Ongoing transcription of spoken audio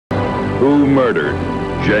Who murdered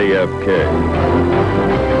JFK?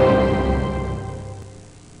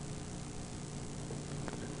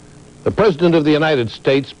 The President of the United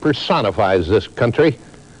States personifies this country.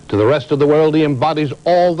 To the rest of the world, he embodies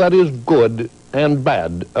all that is good and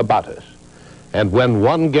bad about us. And when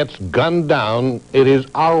one gets gunned down, it is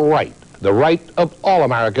our right, the right of all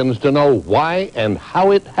Americans, to know why and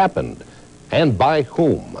how it happened, and by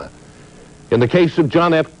whom. In the case of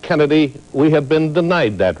John F. Kennedy, we have been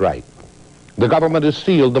denied that right. The government has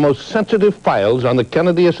sealed the most sensitive files on the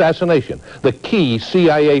Kennedy assassination, the key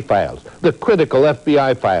CIA files, the critical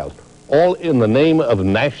FBI files, all in the name of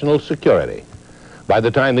national security. By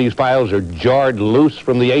the time these files are jarred loose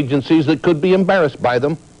from the agencies that could be embarrassed by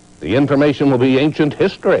them, the information will be ancient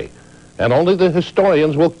history, and only the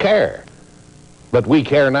historians will care. But we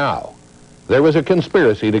care now. There was a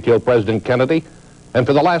conspiracy to kill President Kennedy, and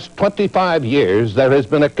for the last 25 years, there has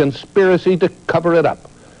been a conspiracy to cover it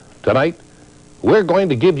up. Tonight, we're going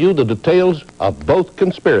to give you the details of both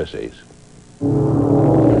conspiracies.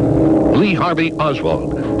 Lee Harvey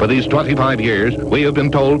Oswald. For these 25 years, we have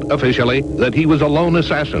been told officially that he was a lone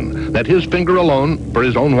assassin, that his finger alone, for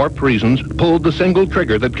his own warped reasons, pulled the single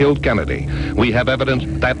trigger that killed Kennedy. We have evidence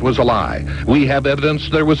that was a lie. We have evidence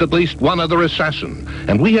there was at least one other assassin.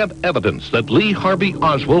 And we have evidence that Lee Harvey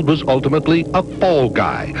Oswald was ultimately a fall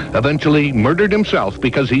guy, eventually murdered himself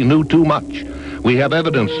because he knew too much. We have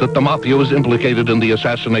evidence that the Mafia was implicated in the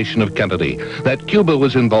assassination of Kennedy, that Cuba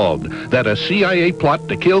was involved, that a CIA plot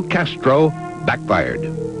to kill Castro backfired.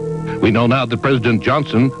 We know now that President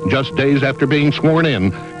Johnson, just days after being sworn in,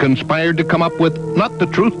 conspired to come up with not the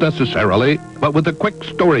truth necessarily, but with a quick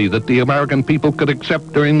story that the American people could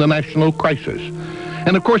accept during the national crisis.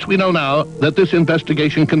 And of course we know now that this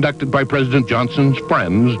investigation conducted by President Johnson's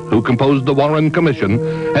friends, who composed the Warren Commission,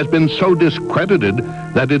 has been so discredited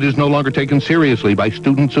that it is no longer taken seriously by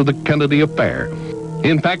students of the Kennedy affair.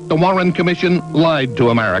 In fact, the Warren Commission lied to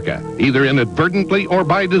America, either inadvertently or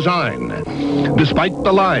by design. Despite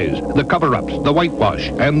the lies, the cover-ups, the whitewash,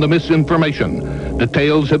 and the misinformation,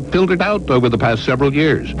 details have filtered out over the past several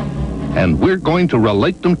years. And we're going to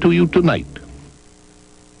relate them to you tonight.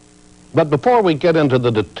 But before we get into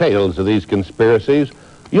the details of these conspiracies,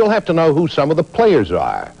 you'll have to know who some of the players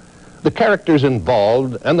are. The characters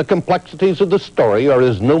involved and the complexities of the story are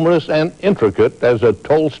as numerous and intricate as a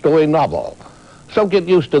Tolstoy novel. So get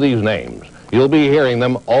used to these names. You'll be hearing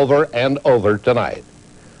them over and over tonight.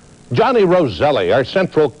 Johnny Roselli, our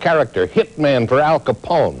central character, hitman for Al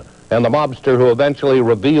Capone, and the mobster who eventually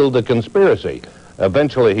revealed the conspiracy.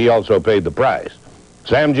 Eventually, he also paid the price.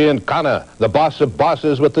 Sam Giancana, the boss of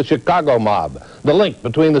bosses with the Chicago mob, the link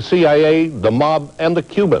between the CIA, the mob, and the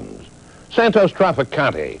Cubans. Santos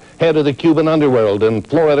Trafficante, head of the Cuban underworld and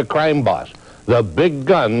Florida crime boss, the big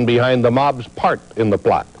gun behind the mob's part in the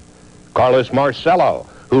plot. Carlos Marcello,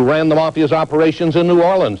 who ran the Mafia's operations in New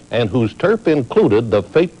Orleans and whose turf included the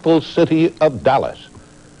fateful city of Dallas.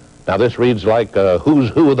 Now this reads like a who's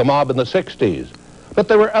who of the mob in the 60s. But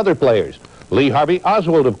there were other players. Lee Harvey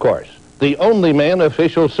Oswald, of course, the only man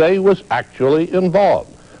officials say was actually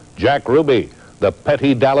involved. Jack Ruby, the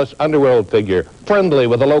petty Dallas underworld figure, friendly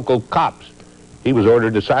with the local cops. He was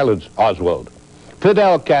ordered to silence Oswald.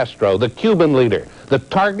 Fidel Castro, the Cuban leader, the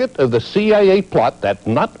target of the CIA plot that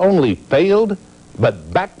not only failed,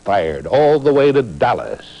 but backfired all the way to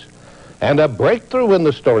Dallas. And a breakthrough in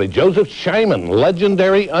the story, Joseph Scheiman,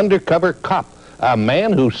 legendary undercover cop, a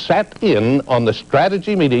man who sat in on the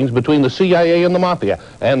strategy meetings between the CIA and the Mafia.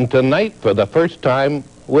 And tonight, for the first time,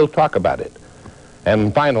 we'll talk about it.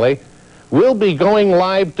 And finally, we'll be going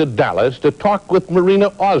live to Dallas to talk with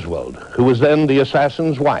Marina Oswald, who was then the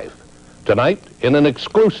assassin's wife. Tonight, in an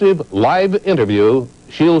exclusive live interview,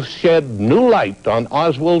 she'll shed new light on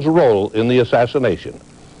Oswald's role in the assassination.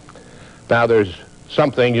 Now, there's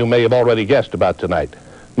something you may have already guessed about tonight.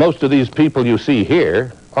 Most of these people you see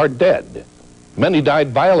here are dead. Many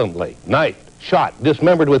died violently, knifed, shot,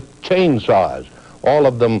 dismembered with chainsaws, all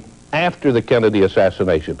of them after the Kennedy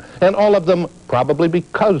assassination, and all of them probably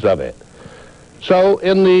because of it. So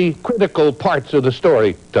in the critical parts of the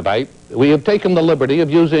story tonight, we have taken the liberty of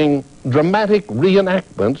using dramatic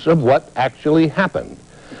reenactments of what actually happened.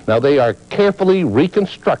 Now, they are carefully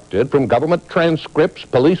reconstructed from government transcripts,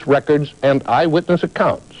 police records, and eyewitness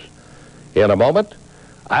accounts. In a moment,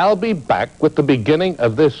 I'll be back with the beginning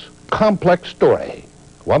of this complex story,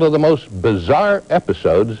 one of the most bizarre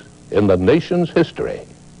episodes in the nation's history.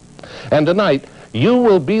 And tonight, you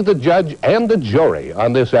will be the judge and the jury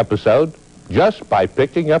on this episode just by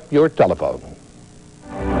picking up your telephone.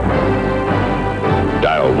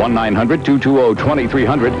 Dial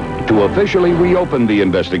 1-900-220-2300 to officially reopen the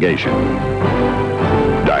investigation.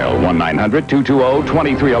 Dial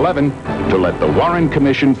 1-900-220-2311 to let the Warren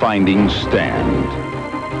Commission findings stand.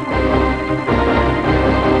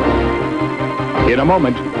 In a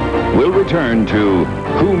moment, we'll return to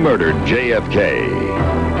Who Murdered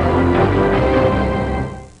JFK?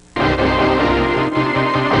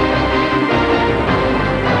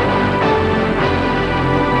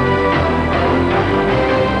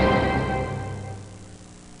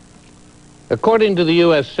 According to the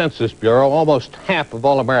U.S. Census Bureau, almost half of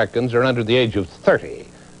all Americans are under the age of 30,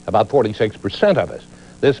 about 46% of us.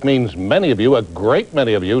 This means many of you, a great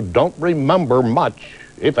many of you, don't remember much,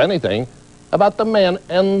 if anything, about the man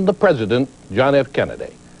and the president, John F.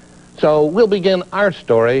 Kennedy. So we'll begin our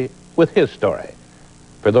story with his story.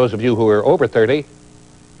 For those of you who are over 30,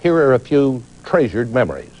 here are a few treasured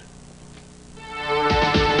memories.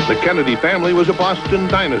 The Kennedy family was a Boston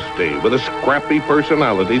dynasty with a scrappy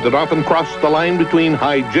personality that often crossed the line between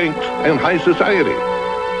high jinks and high society.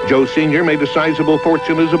 Joe Sr. made a sizable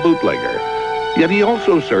fortune as a bootlegger, yet he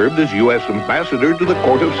also served as U.S. ambassador to the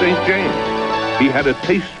court of St. James. He had a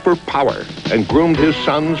taste for power and groomed his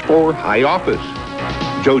sons for high office.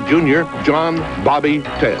 Joe Jr., John, Bobby,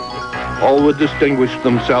 Ted, all would distinguish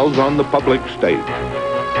themselves on the public stage.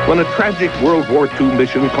 When a tragic World War II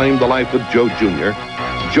mission claimed the life of Joe Jr.,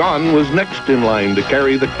 John was next in line to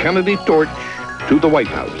carry the Kennedy torch to the White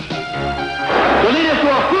House. To lead us to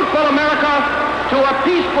a fruitful America, to a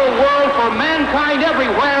peaceful world for mankind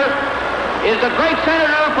everywhere, is the great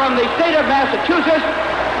senator from the state of Massachusetts,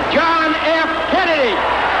 John F. Kennedy.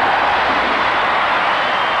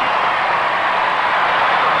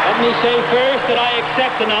 Let me say first that I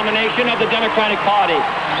accept the nomination of the Democratic Party.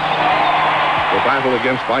 The battle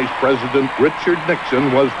against Vice President Richard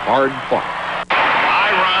Nixon was hard fought.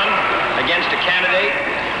 I run against a candidate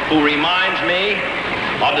who reminds me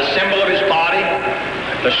of the symbol of his party,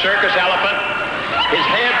 the circus elephant, his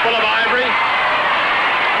head full of ivory,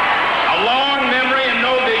 a long memory and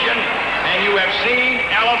no vision, and you have seen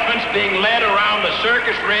elephants being led around the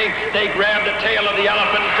circus ring. They grab the tail of the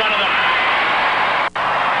elephant in front of them.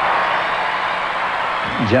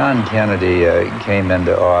 John Kennedy came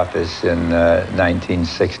into office in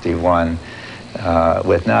 1961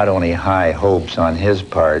 with not only high hopes on his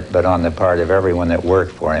part, but on the part of everyone that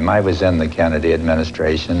worked for him. I was in the Kennedy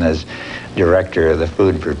administration as director of the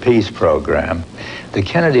Food for Peace program. The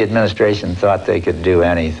Kennedy administration thought they could do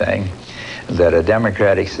anything, that a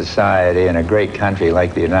democratic society in a great country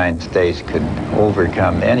like the United States could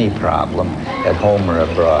overcome any problem at home or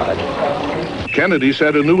abroad. Kennedy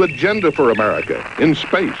set a new agenda for America in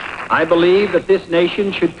space. I believe that this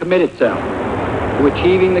nation should commit itself to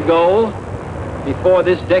achieving the goal, before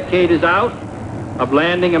this decade is out, of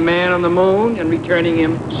landing a man on the moon and returning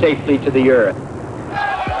him safely to the earth.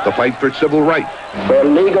 The fight for civil rights. Where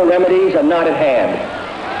legal remedies are not at hand,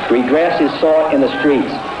 redress is sought in the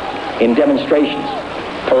streets, in demonstrations,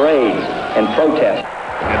 parades, and protests.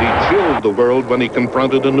 And he chilled the world when he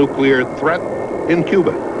confronted a nuclear threat in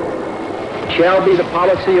Cuba. Shall be the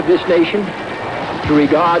policy of this nation to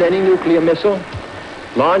regard any nuclear missile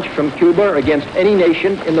launched from Cuba against any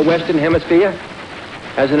nation in the Western Hemisphere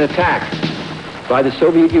as an attack by the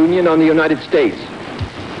Soviet Union on the United States,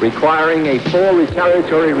 requiring a full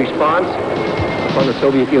retaliatory response from the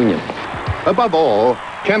Soviet Union. Above all,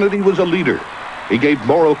 Kennedy was a leader. He gave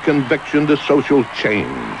moral conviction to social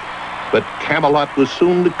change. But Camelot was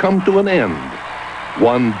soon to come to an end,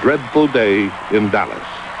 one dreadful day in Dallas.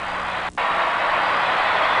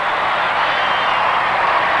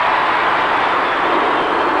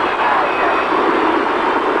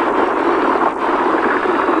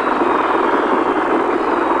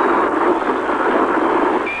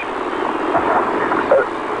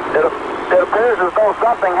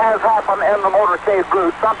 Something has happened in the motorcade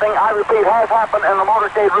route. Something, I repeat, has happened in the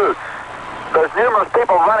motorcade route. There's numerous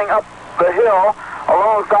people running up the hill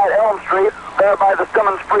alongside Elm Street, there by the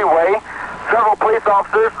Simmons Freeway. Several police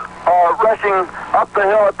officers are rushing up the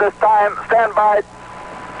hill at this time. Stand by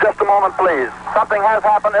just a moment, please. Something has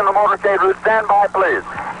happened in the motorcade route. Stand by, please.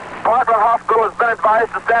 Parkland Hospital has been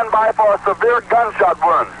advised to stand by for a severe gunshot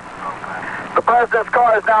wound. The president's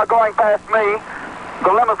car is now going past me.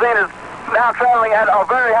 The limousine is now traveling at a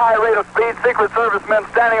very high rate of speed. Secret Service men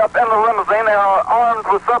standing up in the limousine. They are armed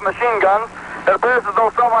with submachine guns. It appears as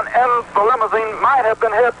though someone in the limousine might have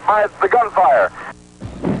been hit by the gunfire.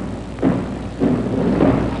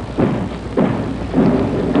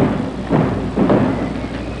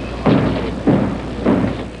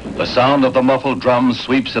 The sound of the muffled drums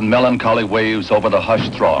sweeps in melancholy waves over the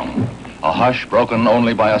hushed throng. A hush broken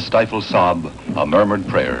only by a stifled sob, a murmured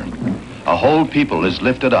prayer. A whole people is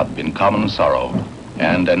lifted up in common sorrow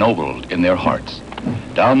and ennobled in their hearts.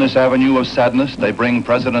 Down this avenue of sadness, they bring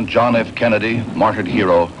President John F. Kennedy, martyred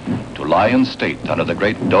hero, to lie in state under the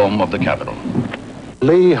great dome of the Capitol.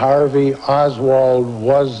 Lee Harvey Oswald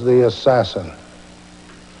was the assassin.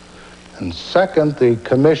 And second, the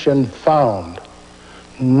commission found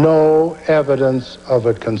no evidence of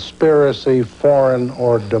a conspiracy, foreign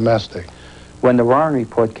or domestic. When the Warren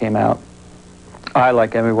report came out, I,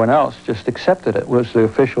 like everyone else, just accepted it. It was the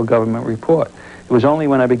official government report. It was only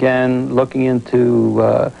when I began looking into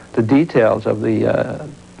the details of the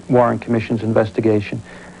Warren Commission's investigation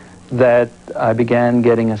that I began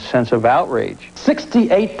getting a sense of outrage.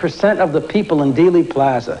 68% of the people in Dealey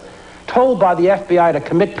Plaza, told by the FBI to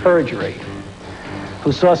commit perjury,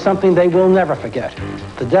 who saw something they will never forget,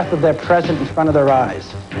 the death of their president in front of their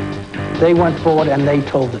eyes. They went forward and they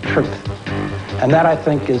told the truth. And that, I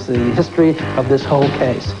think, is the history of this whole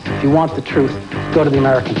case. If you want the truth, go to the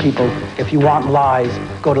American people. If you want lies,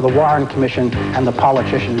 go to the Warren Commission and the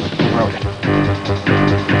politicians who wrote it.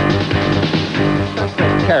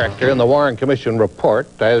 The character in the Warren Commission report,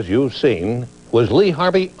 as you've seen, was Lee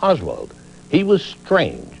Harvey Oswald. He was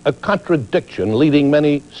strange, a contradiction leading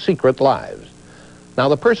many secret lives. Now,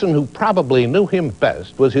 the person who probably knew him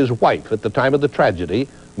best was his wife at the time of the tragedy,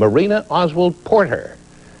 Marina Oswald Porter.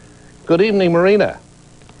 Good evening, Marina.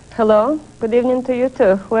 Hello. Good evening to you,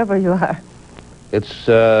 too, whoever you are. It's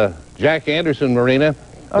Jack Anderson, Marina.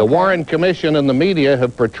 Okay. The Warren Commission and the media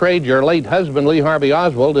have portrayed your late husband, Lee Harvey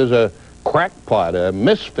Oswald, as a crackpot, a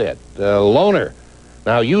misfit, a loner.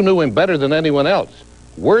 Now, you knew him better than anyone else.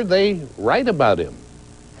 Were they right about him?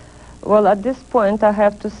 Well, at this point, I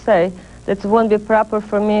have to say that it won't be proper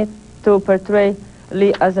for me to portray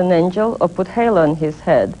Lee as an angel or put halo on his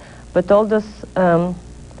head. But all those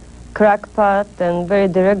crackpot and very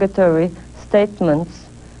derogatory statements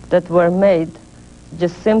that were made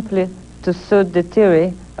just simply to suit the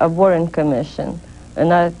theory of Warren Commission.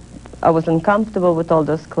 And I was uncomfortable with all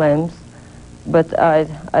those claims, but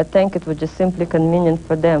I think it was just simply convenient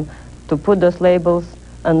for them to put those labels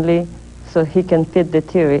on Lee so he can fit the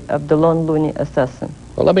theory of the lone loony assassin.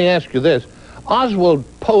 Well, let me ask you this. Oswald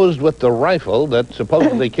posed with the rifle that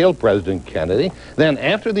supposedly killed President Kennedy. Then,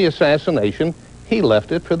 after the assassination, he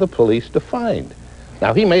left it for the police to find.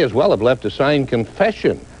 Now, he may as well have left a signed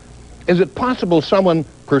confession. Is it possible someone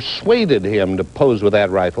persuaded him to pose with that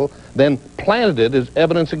rifle, then planted it as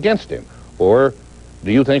evidence against him? Or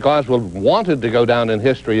do you think Oswald wanted to go down in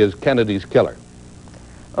history as Kennedy's killer?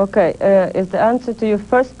 Okay, is the answer to your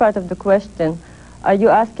first part of the question, are you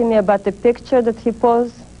asking me about the picture that he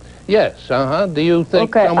posed? Yes, Do you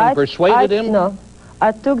think someone persuaded him? No,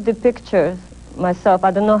 I took the pictures myself.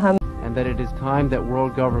 I don't know how. And that it is time that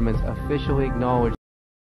world governments officially acknowledge.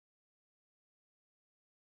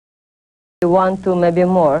 One, two, maybe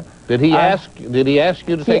more. Did he ask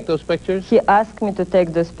you to take those pictures? He asked me to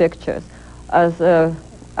take those pictures. As an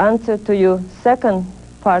answer to your second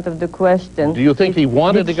part of the question. Do you think he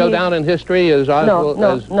wanted to go down in history as Oswald?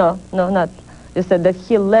 No, not. You said that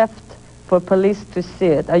he left for police to see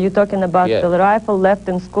it. Are you talking about the rifle left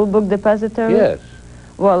in school book depository? Yes.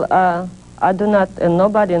 Well, I do not, and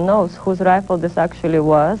nobody knows whose rifle this actually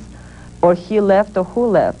was, or he left or who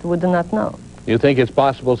left. We do not know. You think it's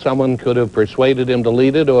possible someone could have persuaded him to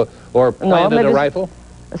lead it or planted a rifle?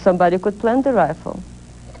 Somebody could plant the rifle.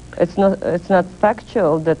 It's not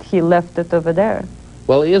factual that he left it over there.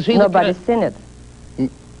 Well, is he Nobody's seen it.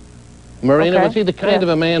 Marina, was he the kind of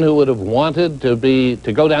a man who would have wanted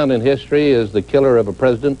to go down in history as the killer of a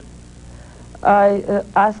president? I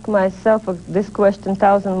ask myself this question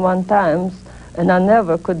 1,001 times, and I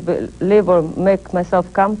never could believe or make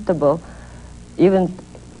myself comfortable. Even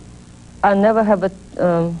I never have a.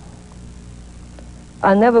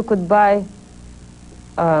 I never could buy.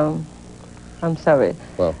 I'm sorry.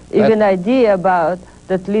 Well, even idea about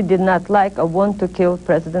that Lee did not like or want to kill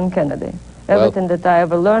President Kennedy. Everything that I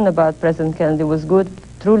ever learned about President Kennedy was good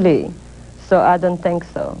through Lee. So I don't think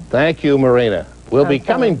so. Thank you, Marina. We'll be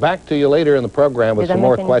coming back to you later in the program with some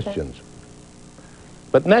more questions.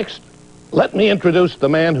 But next, let me introduce the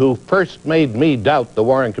man who first made me doubt the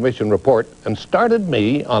Warren Commission report and started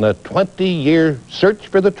me on a 20-year search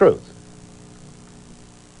for the truth.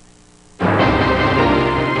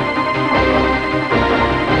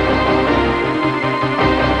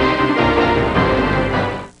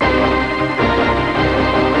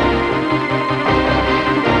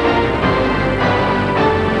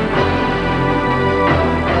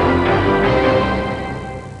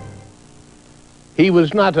 He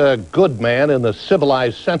was not a good man in the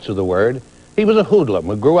civilized sense of the word. He was a hoodlum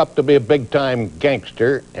who grew up to be a big-time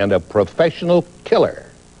gangster and a professional killer.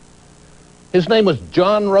 His name was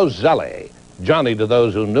John Roselli, Johnny to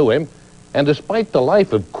those who knew him. And despite the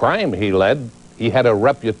life of crime he led, he had a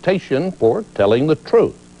reputation for telling the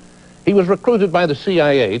truth. He was recruited by the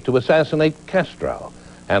CIA to assassinate Castro,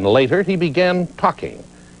 and later he began talking.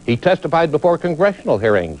 He testified before congressional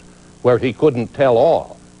hearings where he couldn't tell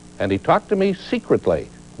all, and he talked to me secretly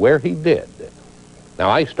where he did. Now,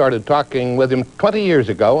 I started talking with him 20 years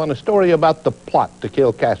ago on a story about the plot to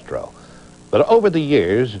kill Castro. But over the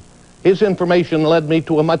years, his information led me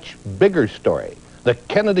to a much bigger story, the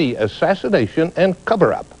Kennedy assassination and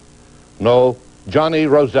cover-up. No, Johnny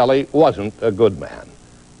Roselli wasn't a good man,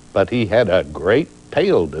 but he had a great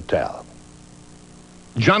tale to tell.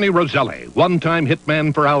 Johnny Roselli, one-time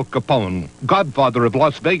hitman for Al Capone, godfather of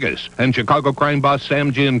Las Vegas, and Chicago crime boss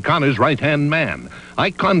Sam Giancana's right-hand man.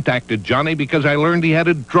 I contacted Johnny because I learned he had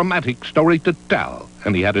a dramatic story to tell,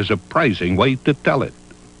 and he had a surprising way to tell it.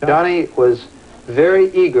 Johnny was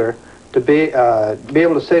very eager to be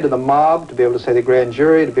able to say to the mob, to be able to say to the grand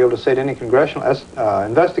jury, to be able to say to any congressional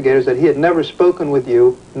investigators that he had never spoken with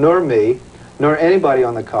you, nor me, nor anybody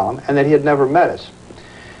on the column, and that he had never met us.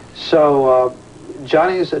 So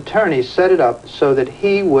Johnny's attorney set it up so that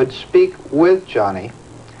he would speak with Johnny,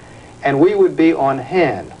 and we would be on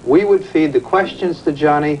hand. We would feed the questions to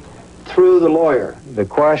Johnny through the lawyer. The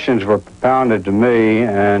questions were propounded to me,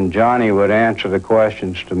 and Johnny would answer the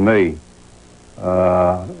questions to me.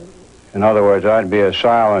 In other words, I'd be a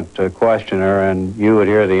silent questioner, and you would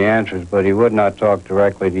hear the answers, but he would not talk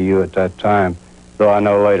directly to you at that time, though I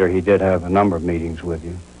know later he did have a number of meetings with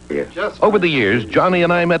you. Over the years, Johnny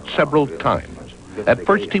and I met several times. At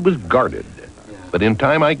first, he was guarded, but in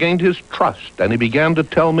time I gained his trust, and he began to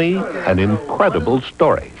tell me an incredible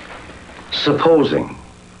story.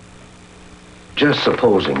 Just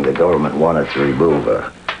supposing the government wanted to remove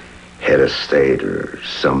a head of state or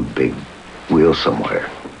some big wheel somewhere.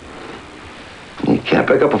 You can't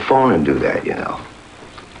pick up a phone and do that, you know.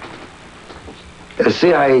 The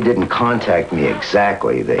CIA didn't contact me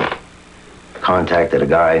exactly. They contacted a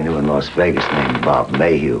guy I knew in Las Vegas named Bob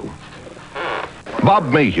Mayhew. Bob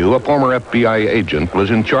Mayhew, a former FBI agent, was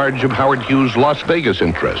in charge of Howard Hughes' Las Vegas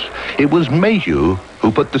interests. It was Mayhew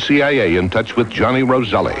who put the CIA in touch with Johnny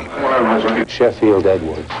Roselli. Sheffield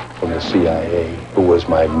Edwards from the CIA, who was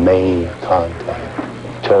my main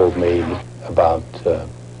contact, told me about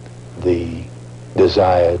the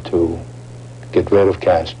desire to get rid of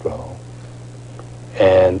Castro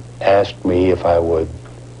and asked me if I would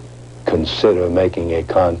consider making a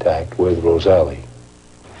contact with Roselli.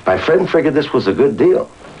 My friend figured this was a good deal.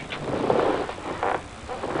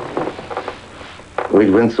 We'd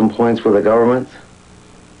win some points with the government,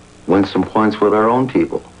 win some points with our own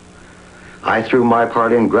people. I threw my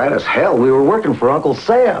part in gratis. Hell, we were working for Uncle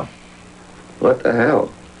Sam. What the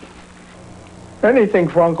hell? Anything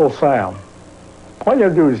for Uncle Sam. All you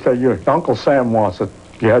do is say, Uncle Sam wants it.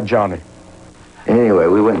 You had Johnny. Anyway,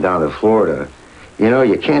 we went down to Florida. You know,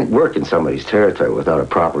 you can't work in somebody's territory without a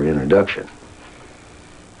proper introduction.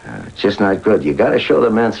 It's just not good. You got to show the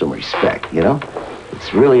men some respect, you know?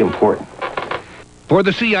 It's really important. For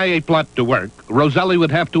the CIA plot to work, Roselli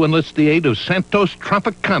would have to enlist the aid of Santos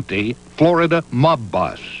Trafficante, Florida mob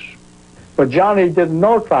boss. But Johnny didn't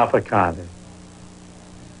know Trafficante.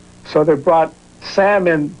 So they brought Sam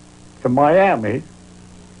in to Miami,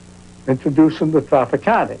 introduced him to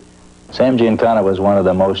Trafficante. Sam Giancana was one of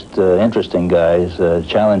the most interesting guys,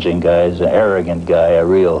 challenging guys, an arrogant guy, a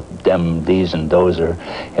real dem, dees, and dozer.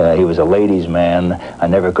 He was a ladies' man. I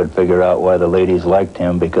never could figure out why the ladies liked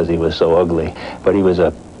him because he was so ugly. But he was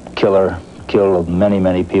a killer, killed many,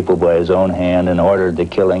 many people by his own hand and ordered the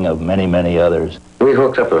killing of many, many others. We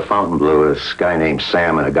hooked up at Fontainebleau with this guy named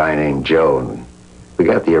Sam and a guy named Joe, and we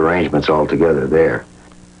got the arrangements all together there.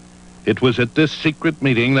 It was at this secret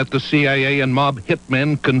meeting that the CIA and mob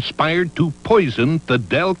hitmen conspired to poison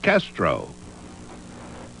Fidel Castro.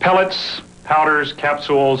 Pellets, powders,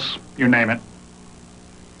 capsules, you name it.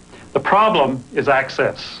 The problem is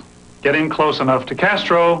access. Getting close enough to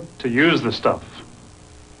Castro to use the stuff.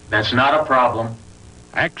 That's not a problem.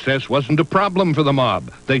 Access wasn't a problem for the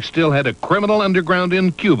mob. They still had a criminal underground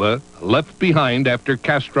in Cuba left behind after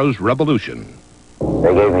Castro's revolution.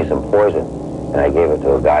 They gave me some poison, and I gave it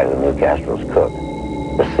to a guy who knew Castro's cook.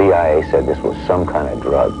 The CIA said this was some kind of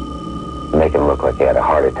drug, make him look like he had a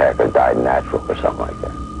heart attack or died natural or something like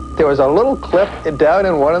that. There was a little clip down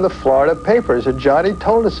in one of the Florida papers, and Johnny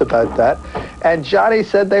told us about that. And Johnny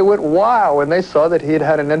said they went wild when they saw that he had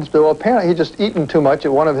had an indigestion. Well, apparently he'd just eaten too much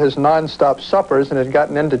at one of his non-stop suppers and had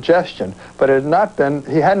gotten indigestion. But it had not been,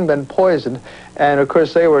 he hadn't been poisoned. And of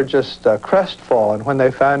course they were just crestfallen when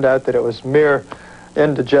they found out that it was mere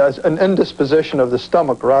an indisposition of the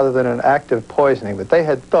stomach rather than an active poisoning. But they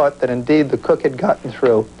had thought that indeed the cook had gotten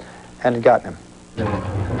through and had gotten him.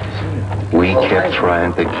 We kept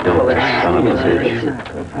trying to kill that son of a bitch.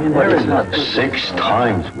 6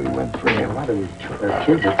 times we went for him.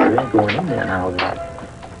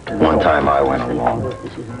 One time I went alone.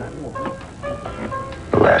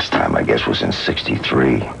 The last time, I guess, was in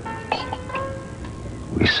 '63.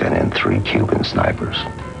 We sent in 3 Cuban snipers.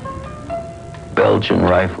 Belgian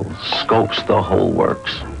rifles, scopes, the whole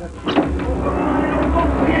works.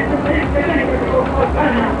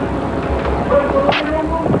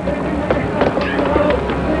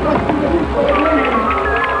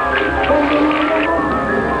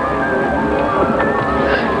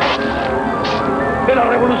 De la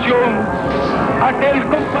revolución, aquel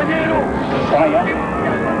compañero.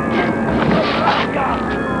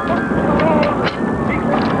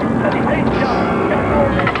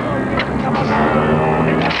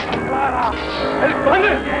 El conde,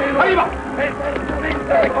 arriba.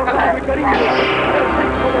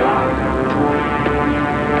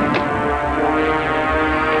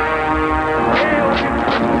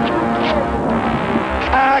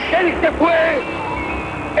 Aquel que fue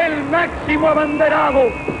el máximo abanderado.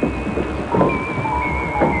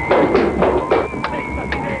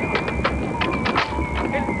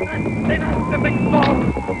 El tenaz defensor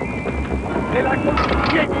de la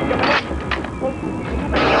conciencia.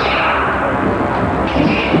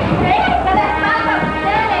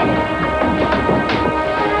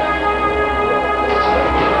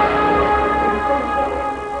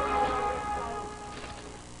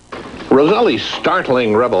 Roselli's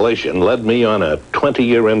startling revelation led me on a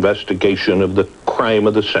 20-year investigation of the crime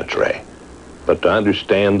of the century. But to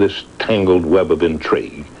understand this tangled web of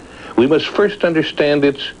intrigue, we must first understand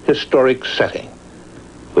its historic setting,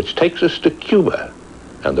 which takes us to Cuba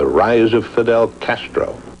and the rise of Fidel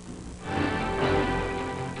Castro.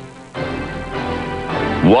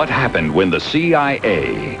 What happened when the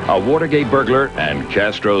CIA, a Watergate burglar and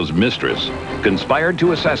Castro's mistress, conspired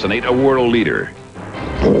to assassinate a world leader?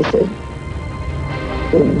 And he said,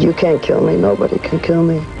 "You can't kill me. Nobody can kill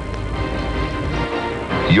me."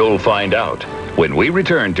 You'll find out when we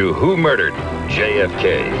return to Who Murdered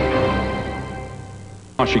JFK.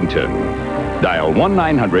 Washington. Dial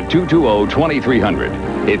 1-900-220-2300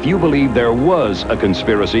 if you believe there was a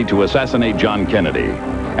conspiracy to assassinate John Kennedy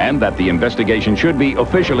and that the investigation should be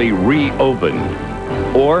officially reopened.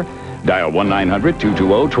 Or dial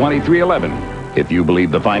 1-900-220-2311 if you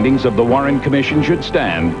believe the findings of the Warren Commission should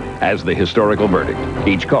stand as the historical verdict.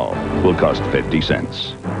 Each call will cost 50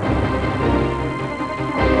 cents.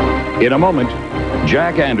 In a moment,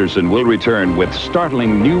 Jack Anderson will return with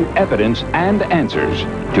startling new evidence and answers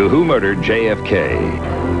to Who Murdered JFK.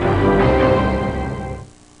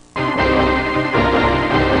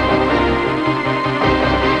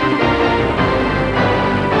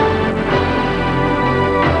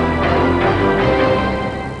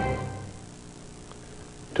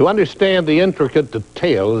 To understand the intricate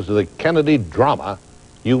details of the Kennedy drama,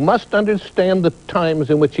 you must understand the times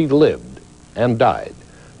in which he lived and died.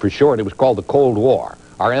 For short, it was called the Cold War.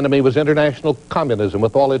 Our enemy was international communism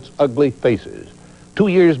with all its ugly faces. 2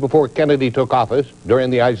 years before Kennedy took office, during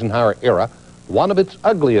the Eisenhower era, one of its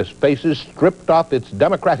ugliest faces stripped off its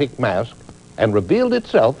democratic mask and revealed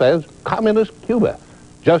itself as Communist Cuba,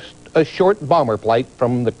 just a short bomber flight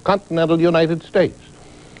from the continental United States.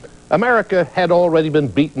 America had already been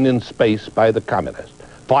beaten in space by the communists,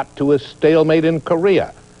 fought to a stalemate in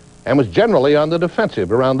Korea, and was generally on the defensive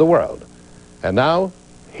around the world. And now,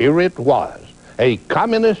 here it was, a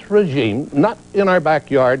communist regime, not in our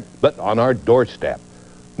backyard, but on our doorstep.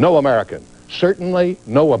 No American, certainly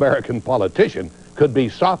no American politician, could be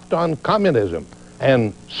soft on communism,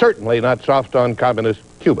 and certainly not soft on communist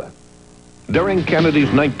Cuba. During Kennedy's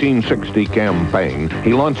 1960 campaign,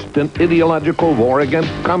 he launched an ideological war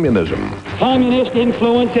against communism. Communist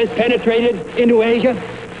influence has penetrated into Asia.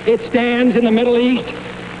 It stands in the Middle East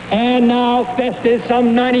and now festers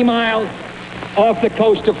some 90 miles off the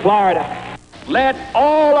coast of Florida. Let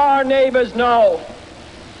all our neighbors know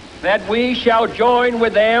that we shall join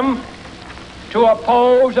with them to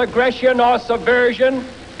oppose aggression or subversion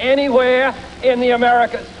anywhere in the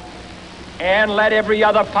Americas. And let every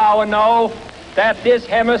other power know that this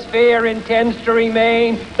hemisphere intends to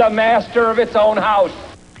remain the master of its own house.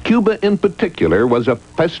 Cuba in particular was a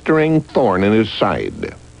festering thorn in his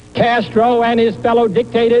side. Castro and his fellow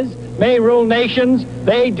dictators may rule nations,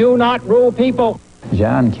 they do not rule people.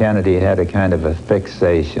 John Kennedy had a kind of a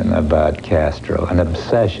fixation about Castro, an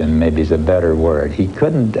obsession maybe is a better word. He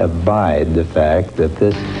couldn't abide the fact that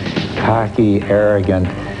this cocky, arrogant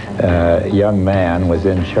young man was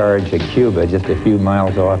in charge of Cuba just a few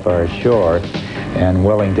miles off our shore and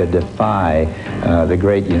willing to defy the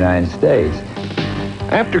great United States.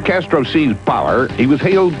 After Castro seized power, he was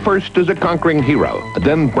hailed first as a conquering hero,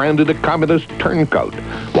 then branded a communist turncoat.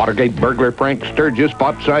 Watergate burglar Frank Sturgis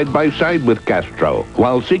fought side by side with Castro,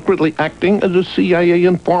 while secretly acting as a CIA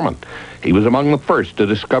informant. He was among the first to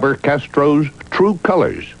discover Castro's true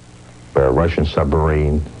colors. A Russian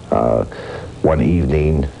submarine, one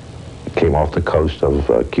evening, came off the coast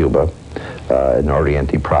of Cuba, in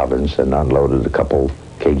Oriente province, and unloaded a couple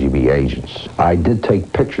KGB agents. I did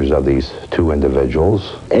take pictures of these two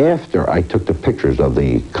individuals. After I took the pictures of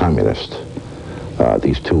the communists,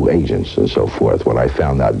 these two agents and so forth, when I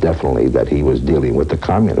found out definitely that he was dealing with the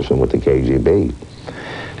communists and with the KGB.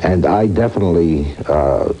 And I definitely,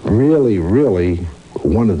 really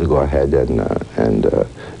wanted to go ahead and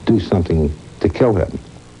do something to kill him.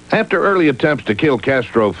 After early attempts to kill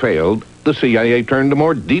Castro failed, the CIA turned to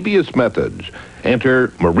more devious methods. Enter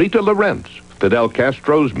Marita Lorenz, Fidel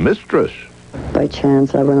Castro's mistress. By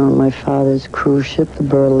chance, I went on my father's cruise ship, the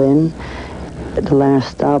Berlin. The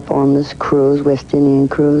last stop on this cruise, West Indian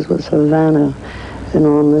cruise, was Havana. And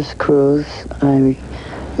on this cruise, I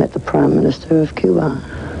met the Prime Minister of Cuba,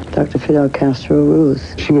 Dr. Fidel Castro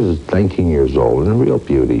Ruz. She was 19 years old and a real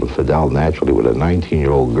beauty. Fidel, naturally, with a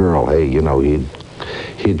 19-year-old girl, hey, you know,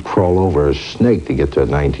 he'd crawl over a snake to get to a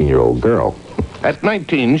 19-year-old girl. At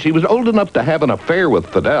 19, she was old enough to have an affair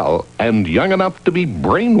with Fidel and young enough to be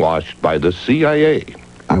brainwashed by the CIA.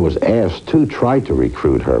 I was asked to try to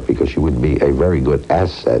recruit her because she would be a very good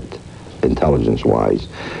asset, intelligence-wise.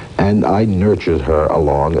 And I nurtured her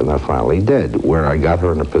along, and I finally did, where I got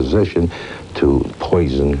her in a position to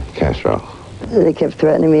poison Castro. They kept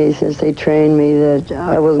threatening me since they trained me that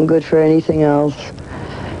I wasn't good for anything else,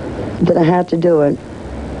 that I had to do it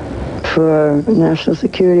for national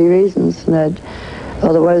security reasons, that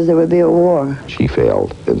otherwise there would be a war. She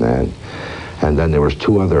failed in that. And then there was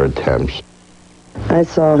two other attempts. I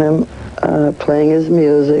saw him playing his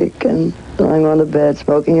music and lying on the bed,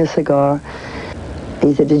 smoking a cigar.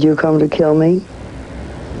 He said, "Did you come to kill me?"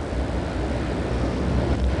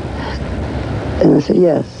 And I said,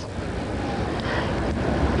 "Yes."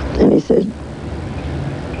 And he said,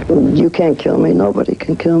 "You can't kill me. Nobody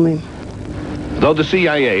can kill me." Though the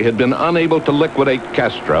CIA had been unable to liquidate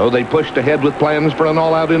Castro, they pushed ahead with plans for an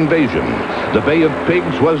all-out invasion. The Bay of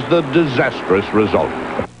Pigs was the disastrous result.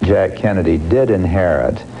 Jack Kennedy did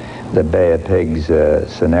inherit the Bay of Pigs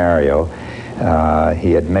scenario.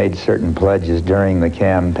 He had made certain pledges during the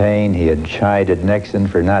campaign. He had chided Nixon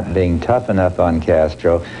for not being tough enough on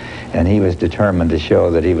Castro, and he was determined to show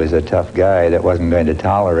that he was a tough guy that wasn't going to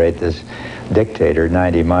tolerate this dictator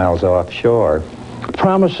 90 miles offshore.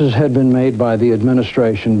 Promises had been made by the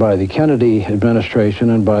administration, by the Kennedy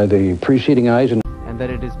administration, and by the preceding Eisenhower. And that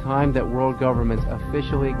it is time that world governments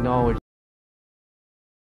officially acknowledge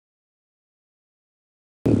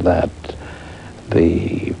that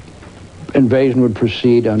the invasion would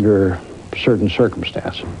proceed under certain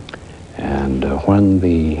circumstances. And when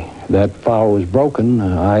that vow was broken,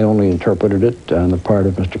 I only interpreted it on the part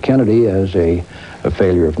of Mr. Kennedy as a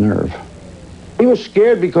failure of nerve. He was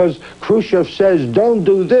scared because Khrushchev says, "Don't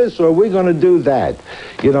do this or we're going to do that."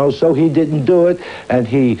 You know, so he didn't do it, and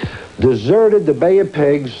he deserted the Bay of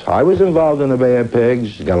Pigs. I was involved in the Bay of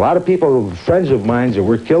Pigs. Got a lot of people, friends of mine, that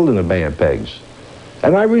were killed in the Bay of Pigs.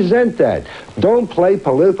 And I resent that. Don't play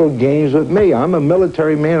political games with me. I'm a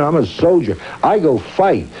military man. I'm a soldier. I go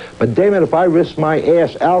fight. But damn it, if I risk my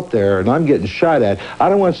ass out there and I'm getting shot at, I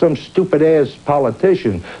don't want some stupid-ass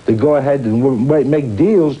politician to go ahead and make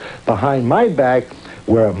deals behind my back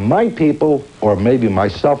where my people, or maybe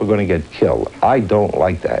myself, are going to get killed. I don't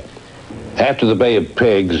like that. After the Bay of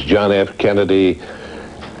Pigs, John F. Kennedy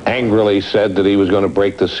angrily said that he was going to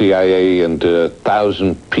break the CIA into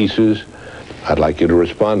 1,000 pieces. I'd like you to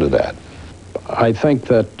respond to that. I think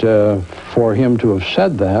that for him to have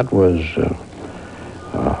said that was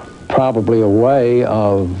probably a way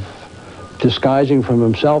of disguising from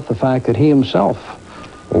himself the fact that he himself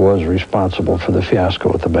was responsible for the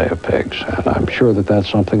fiasco at the Bay of Pigs. And I'm sure that that's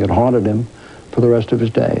something that haunted him for the rest of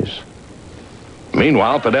his days.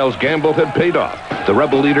 Meanwhile, Fidel's gamble had paid off. The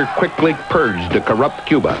rebel leader quickly purged a corrupt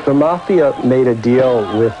Cuba. The Mafia made a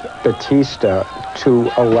deal with Batista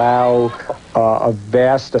to allow a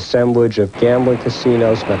vast assemblage of gambling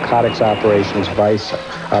casinos, narcotics operations, vice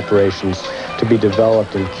operations to be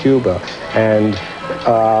developed in Cuba. And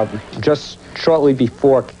just shortly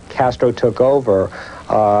before Castro took over,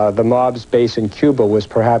 the mob's base in Cuba was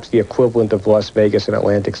perhaps the equivalent of Las Vegas and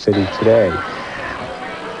Atlantic City today.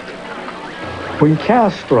 When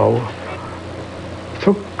Castro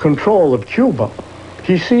took control of Cuba,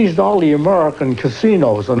 He seized all the American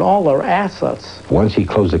casinos and all their assets. Once he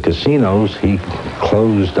closed the casinos, he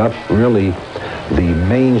closed up really the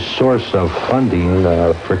main source of funding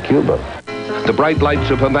for Cuba. The bright lights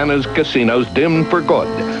of Havana's casinos dimmed for good,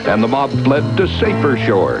 and the mob fled to safer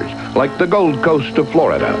shores, like the Gold Coast of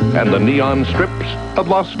Florida and the neon strips of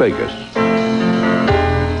Las Vegas.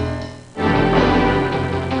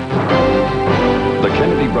 The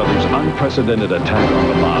Kennedy brothers' unprecedented attack on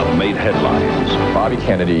the mob made headlines. Bobby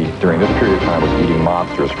Kennedy, during this period of time, was eating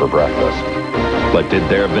mobsters for breakfast. But did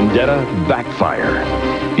their vendetta backfire?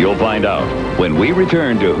 You'll find out when we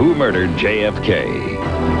return to Who Murdered JFK.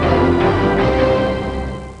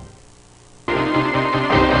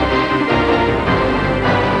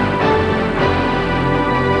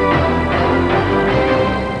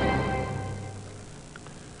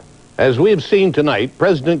 As we have seen tonight,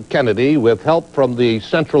 President Kennedy, with help from the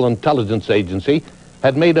Central Intelligence Agency,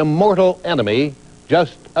 had made a mortal enemy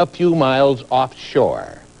just a few miles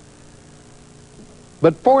offshore.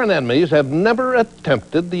 But foreign enemies have never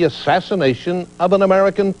attempted the assassination of an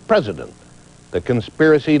American president. The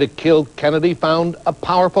conspiracy to kill Kennedy found a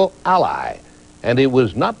powerful ally, and it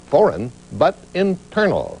was not foreign, but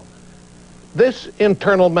internal. This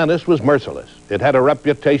internal menace was merciless. It had a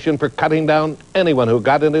reputation for cutting down anyone who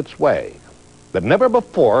got in its way. But never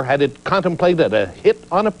before had it contemplated a hit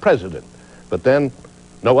on a president. But then,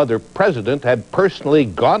 no other president had personally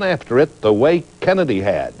gone after it the way Kennedy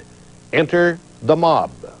had. Enter the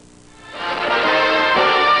mob.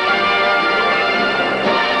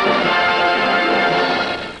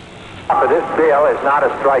 This bill is not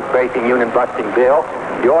a strike-breaking, union-busting bill.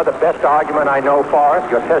 You're the best argument I know for it.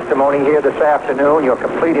 Your testimony here this afternoon, your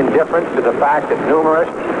complete indifference to the fact that numerous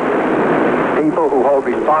people who hold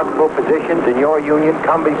responsible positions in your union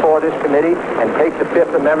come before this committee and take the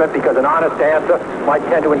Fifth Amendment because an honest answer might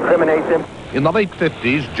tend to incriminate them. In the late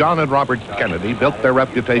 50s, John and Robert Kennedy built their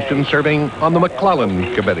reputation serving on the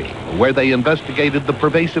McClellan Committee, where they investigated the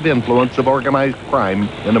pervasive influence of organized crime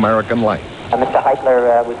in American life. Mr.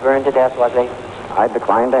 Heitler was burned to death, was he? I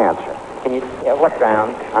decline to answer. Can you, what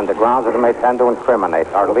grounds? On the grounds that it may tend to incriminate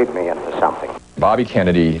or lead me into something. Bobby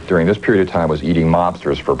Kennedy, during this period of time, was eating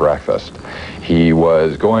mobsters for breakfast. He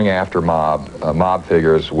was going after mob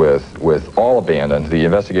figures with all abandon. The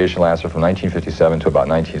investigation lasted from 1957 to about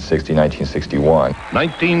 1960, 1961.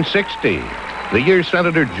 1960, the year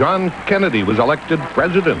Senator John Kennedy was elected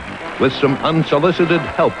president with some unsolicited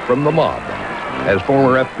help from the mob. As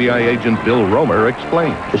former FBI agent Bill Romer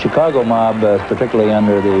explained. The Chicago mob, particularly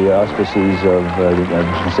under the auspices of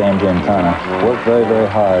Sam Giancana, worked very, very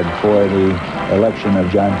hard for the election of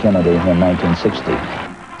John Kennedy in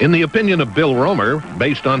 1960. In the opinion of Bill Romer,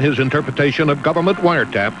 based on his interpretation of government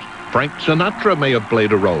wiretaps, Frank Sinatra may have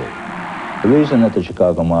played a role. The reason that the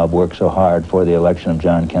Chicago mob worked so hard for the election of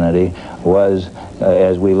John Kennedy was,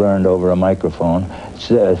 as we learned over a microphone,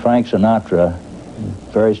 Frank Sinatra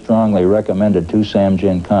very strongly recommended to Sam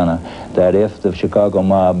Giancana that if the Chicago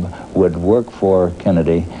mob would work for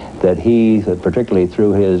Kennedy, that he, particularly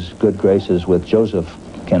through his good graces with Joseph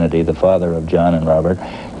Kennedy, the father of John and Robert,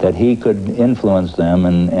 that he could influence them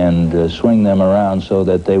and swing them around so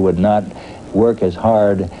that they would not work as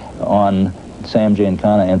hard on Sam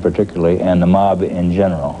Giancana in particularly and the mob in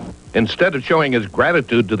general. Instead of showing his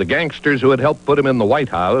gratitude to the gangsters who had helped put him in the White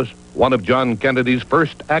House, one of John Kennedy's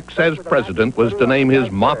first acts as president was to name his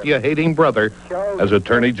mafia-hating brother as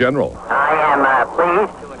Attorney General. I am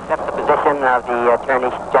pleased to accept the position of the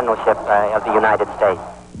Attorney Generalship of the United States.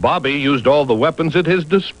 Bobby used all the weapons at his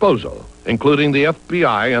disposal, including the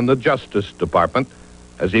FBI and the Justice Department,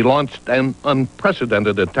 as he launched an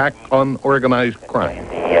unprecedented attack on organized crime. In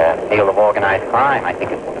the field of organized crime, I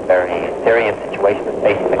think it's a very serious situation that's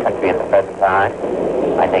facing the country at the present time.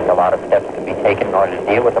 I think a lot of steps can be taken in order to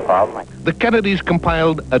deal with the problem. The Kennedys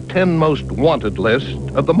compiled a 10 most wanted list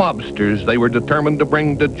of the mobsters they were determined to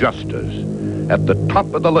bring to justice. At the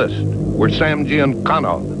top of the list were Sam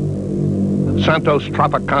Giancana, Santos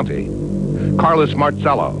Traficante, Carlos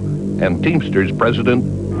Marcello, and Teamsters President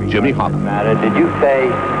Jimmy Hoffa. Did you say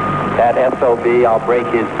that SOB, I'll break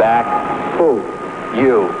his back? Who?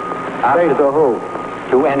 You. Say to who?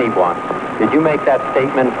 To anyone. Did you make that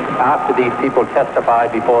statement after these people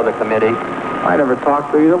testified before the committee? I never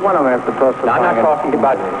talked to either one of them after testifying. No, I'm not talking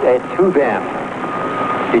about to them.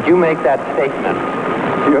 Did you make that statement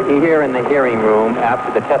here in the hearing room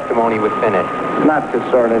after the testimony was finished? Not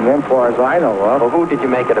concerning them, far as I know of. Well, who did you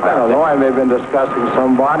make it about? I don't know. I may have been discussing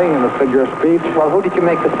somebody in a figure of speech. Well, who did you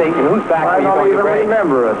make the statement? Whose back were you going to break? I don't even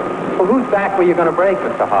remember it. Well, whose back were you going to break,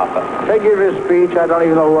 Mr. Hoffa? Figure of his speech, I don't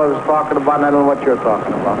even know who I was talking about, and I don't know what you're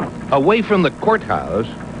talking about. Away from the courthouse,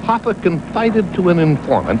 Hoffa confided to an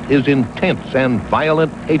informant his intense and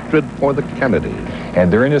violent hatred for the Kennedys.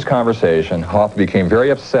 And during this conversation, Hoffa became very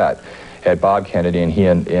upset at Bob Kennedy,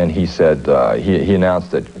 and he said, he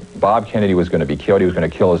announced that Bob Kennedy was going to be killed. He was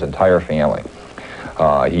going to kill his entire family.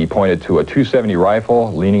 He pointed to a .270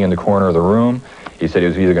 rifle leaning in the corner of the room. He said he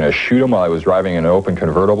was either going to shoot him while he was driving an open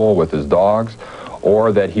convertible with his dogs,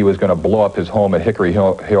 or that he was going to blow up his home at Hickory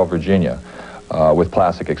Hill, Virginia, with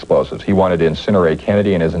plastic explosives. He wanted to incinerate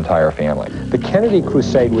Kennedy and his entire family. The Kennedy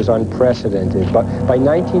crusade was unprecedented, but by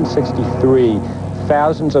 1963,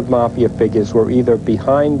 thousands of mafia figures were either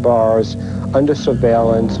behind bars, under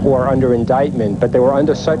surveillance, or under indictment, but they were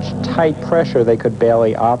under such tight pressure they could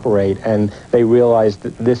barely operate, and they realized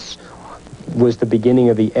that this was the beginning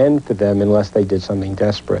of the end for them unless they did something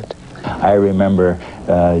desperate. I remember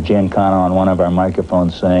Giancana on one of our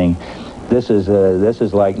microphones saying, this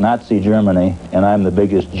is like Nazi Germany, and I'm the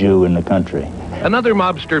biggest Jew in the country. Another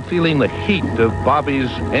mobster feeling the heat of Bobby's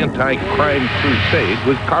anti-crime crusade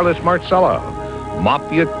was Carlos Marcello,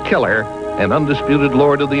 mafia killer and undisputed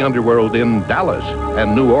lord of the underworld in Dallas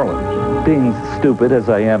and New Orleans. Being stupid as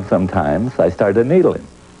I am sometimes, I started needling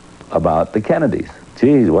about the Kennedys.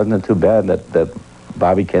 Geez, wasn't it too bad that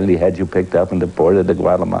Bobby Kennedy had you picked up and deported to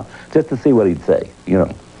Guatemala? Just to see what he'd say, you know.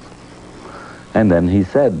 And then he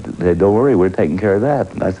said, hey, don't worry, we're taking care of that.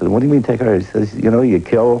 And I said, what do you mean take care of it? He says, you know, you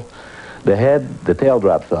kill the head, the tail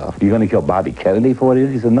drops off. You're going to kill Bobby Kennedy for what he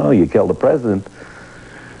did? He said, no, you kill the president,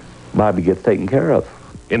 Bobby gets taken care of.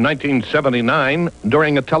 In 1979,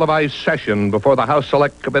 during a televised session before the House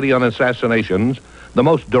Select Committee on Assassinations, the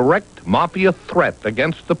most direct mafia threat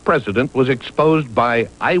against the president was exposed by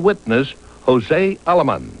eyewitness Jose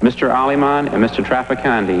Aleman. Mr. Aleman and Mr.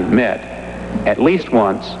 Trafficante met at least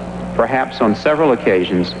once, perhaps on several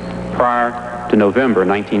occasions, prior to November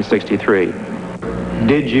 1963.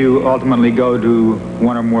 Did you ultimately go to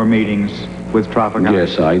one or more meetings with Trafficante?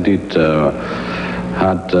 Yes, I did.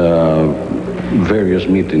 Had various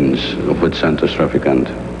meetings with Santos Trafficante.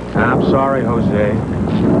 I'm sorry, Jose.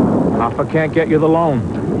 Hoffa can't get you the loan.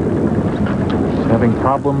 He's having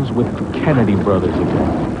problems with the Kennedy brothers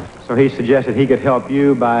again. So he suggested he could help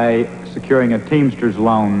you by securing a Teamsters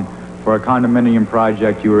loan for a condominium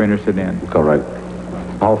project you were interested in. Correct.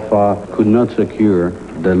 Hoffa could not secure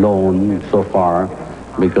the loan so far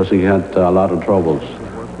because he had a lot of troubles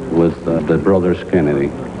with the brothers Kennedy.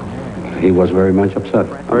 He was very much upset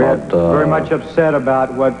very much upset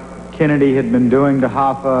about what Kennedy had been doing to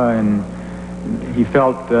Hoffa, and he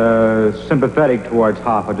felt sympathetic towards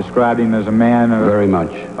Hoffa, described him as a man of, very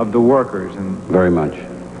much of the workers. And very much.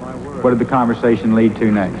 What did the conversation lead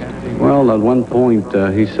to next? Well, at one point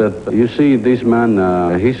he said, you see, this man,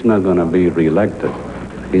 he's not going to be reelected.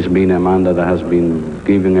 He's been a man that has been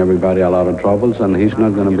giving everybody a lot of troubles, and he's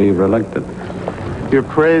not going to be reelected. You're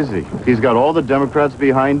crazy. He's got all the Democrats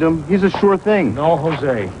behind him. He's a sure thing. No,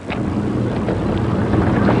 Jose.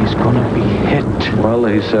 He's gonna be hit. Well,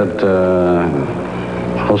 he said,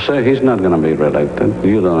 Jose, he's not gonna be reelected.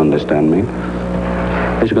 You don't understand me.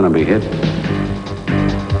 He's gonna be hit.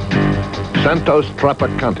 Santos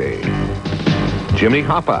Trafficante, Jimmy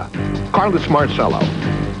Hoffa, Carlos Marcello.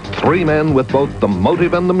 Three men with both the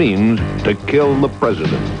motive and the means to kill the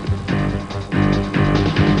president.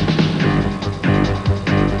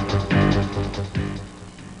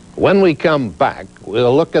 When we come back,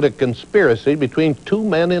 we'll look at a conspiracy between two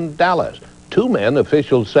men in Dallas. Two men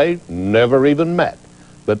officials say never even met.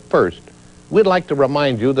 But first, we'd like to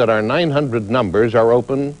remind you that our 900 numbers are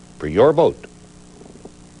open for your vote.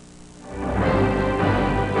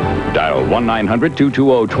 Dial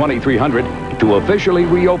 1-900-220-2300 to officially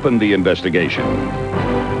reopen the investigation.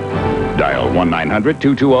 Dial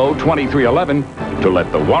 1-900-220-2311 to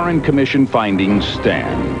let the Warren Commission findings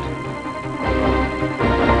stand.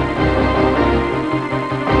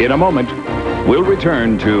 In a moment, we'll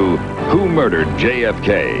return to Who Murdered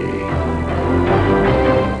JFK?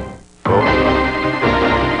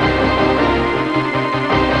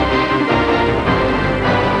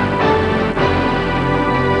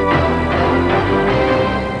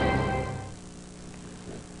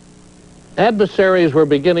 Adversaries were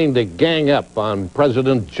beginning to gang up on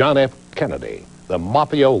President John F. Kennedy. The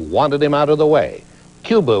Mafia wanted him out of the way.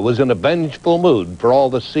 Cuba was in a vengeful mood for all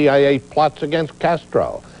the CIA plots against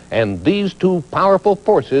Castro. And these two powerful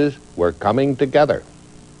forces were coming together.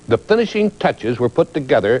 The finishing touches were put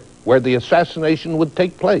together where the assassination would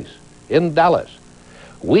take place, in Dallas.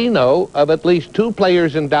 We know of at least two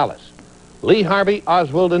players in Dallas, Lee Harvey,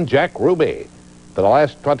 Oswald, and Jack Ruby. For the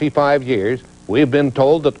last 25 years, we've been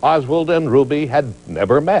told that Oswald and Ruby had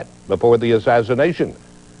never met before the assassination.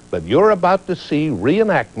 But you're about to see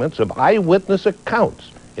reenactments of eyewitness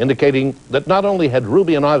accounts indicating that not only had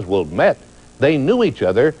Ruby and Oswald met, they knew each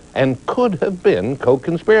other and could have been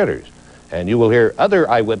co-conspirators. And you will hear other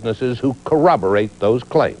eyewitnesses who corroborate those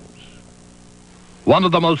claims. One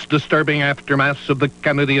of the most disturbing aftermaths of the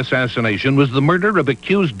Kennedy assassination was the murder of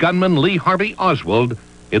accused gunman Lee Harvey Oswald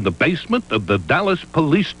in the basement of the Dallas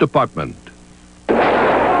Police Department.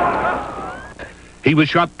 He was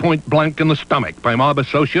shot point blank in the stomach by mob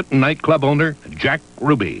associate and nightclub owner Jack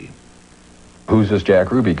Ruby. Who's this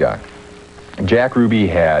Jack Ruby guy? Jack Ruby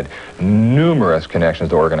had numerous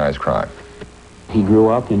connections to organized crime. He grew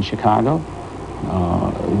up in Chicago,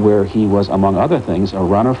 where he was, among other things, a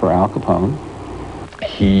runner for Al Capone.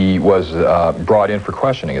 He was brought in for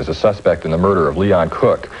questioning as a suspect in the murder of Leon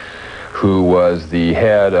Cook, who was the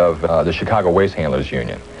head of the Chicago Waste Handlers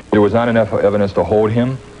Union. There was not enough evidence to hold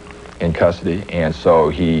him in custody, and so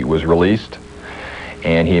he was released,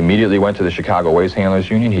 and he immediately went to the Chicago Waste Handlers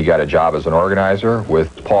Union. He got a job as an organizer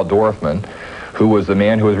with Paul Dorfman, who was the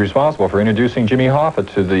man who was responsible for introducing Jimmy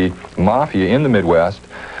Hoffa to the Mafia in the Midwest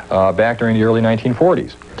back during the early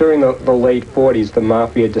 1940s. During the late 40s, the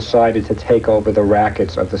Mafia decided to take over the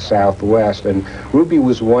rackets of the Southwest, and Ruby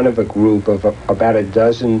was one of a group of about a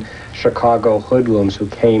dozen Chicago hoodlums who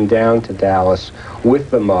came down to Dallas with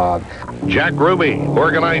the mob. Jack Ruby,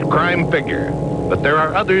 organized crime figure. But there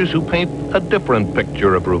are others who paint a different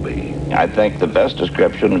picture of Ruby. I think the best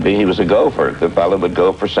description would be he was a gopher. The fellow would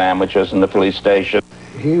go for sandwiches in the police station.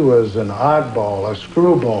 He was an oddball, a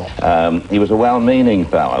screwball. He was a well-meaning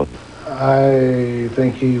fellow. I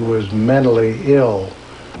think he was mentally ill.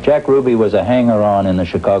 Jack Ruby was a hanger-on in the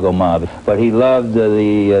Chicago mob, but he loved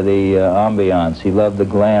the ambiance. He loved the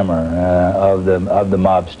glamour of the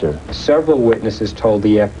mobster. Several witnesses told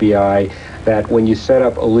the FBI that when you set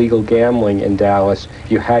up illegal gambling in Dallas,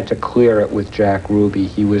 you had to clear it with Jack Ruby.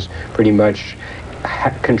 He was pretty much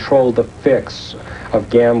controlled the fix of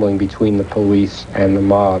gambling between the police and the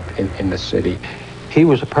mob in the city. He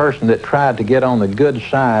was a person that tried to get on the good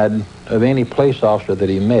side of any police officer that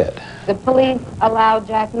he met. The police allowed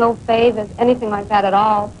Jack no favors, anything like that at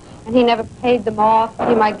all, and he never paid them off.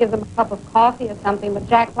 He might give them a cup of coffee or something, but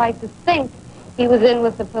Jack liked to think he was in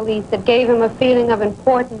with the police. It gave him a feeling of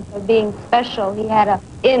importance, of being special. He had a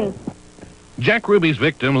in. Jack Ruby's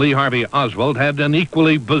victim, Lee Harvey Oswald, had an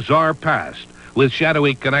equally bizarre past, with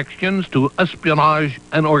shadowy connections to espionage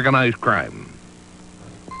and organized crime.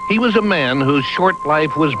 He was a man whose short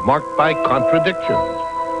life was marked by contradictions.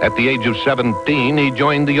 At the age of 17, he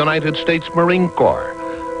joined the United States Marine Corps.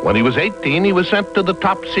 When he was 18, he was sent to the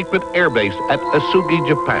top-secret airbase at Asugi,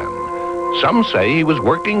 Japan. Some say he was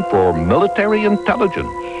working for military intelligence.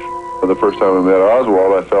 The first time I met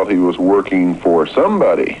Oswald, I felt he was working for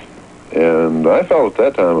somebody. And I felt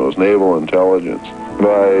at that time it was naval intelligence.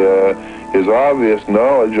 By his obvious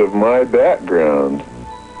knowledge of my background.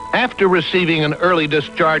 After receiving an early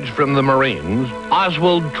discharge from the Marines,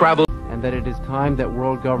 Oswald traveled. And that it is time that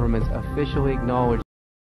world governments officially acknowledge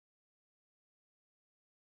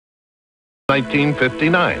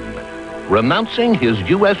 1959, renouncing his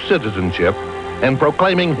U.S. citizenship and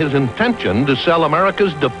proclaiming his intention to sell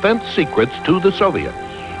America's defense secrets to the Soviets.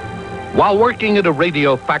 While working at a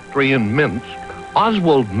radio factory in Minsk,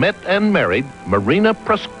 Oswald met and married Marina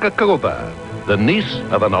Preskakova, the niece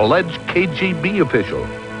of an alleged KGB official.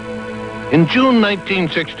 In June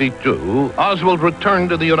 1962, Oswald returned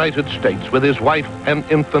to the United States with his wife and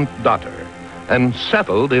infant daughter and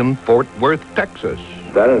settled in Fort Worth, Texas.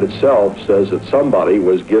 That in itself says that somebody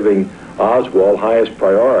was giving Oswald highest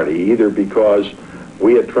priority, either because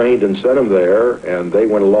we had trained and sent him there and they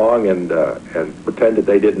went along and pretended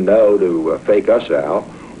they didn't know to fake us out,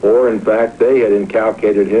 or in fact they had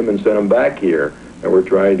incalcated him and sent him back here and were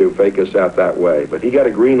trying to fake us out that way. But he got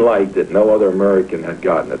a green light that no other American had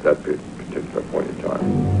gotten at that particular point in time.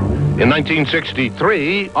 In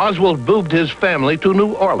 1963, Oswald moved his family to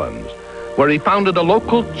New Orleans, where he founded a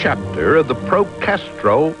local chapter of the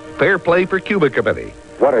pro-Castro Fair Play for Cuba Committee.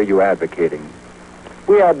 What are you advocating?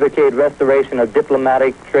 We advocate restoration of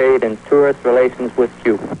diplomatic, trade, and tourist relations with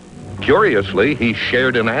Cuba. Curiously, he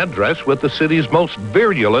shared an address with the city's most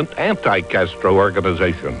virulent anti-Castro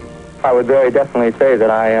organization. I would very definitely say that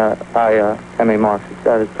I am a Marxist.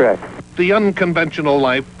 That is correct. The unconventional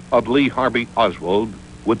life of Lee Harvey Oswald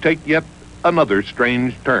would take yet another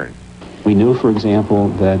strange turn. We knew, for example,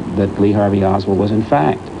 that Lee Harvey Oswald was in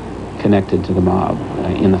fact connected to the mob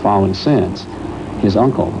in the following sense. His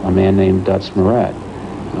uncle, a man named Dutz Moret,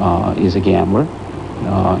 is a gambler.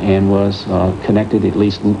 and was connected, at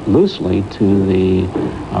least loosely, to the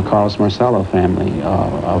Carlos Marcello family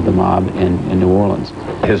of the mob in New Orleans.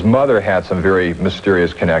 His mother had some very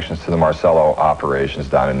mysterious connections to the Marcello operations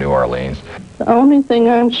down in New Orleans. The only thing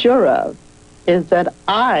I'm sure of is that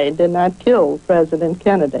I did not kill President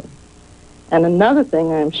Kennedy. And another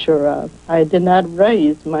thing I'm sure of, I did not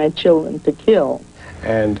raise my children to kill.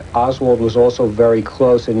 And Oswald was also very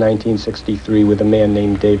close in 1963 with a man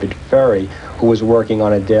named David Ferry, who was working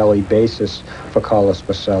on a daily basis for Carlos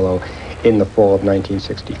Marcello in the fall of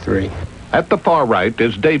 1963. At the far right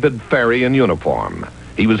is David Ferry in uniform.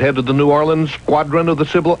 He was head of the New Orleans Squadron of the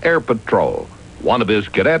Civil Air Patrol. One of his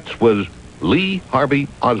cadets was Lee Harvey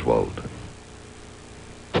Oswald.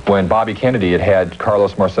 When Bobby Kennedy had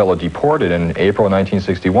Carlos Marcello deported in April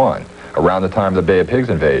 1961, around the time of the Bay of Pigs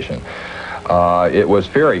invasion, it was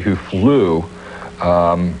Ferry who flew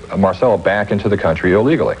Marcello back into the country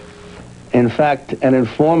illegally. In fact, an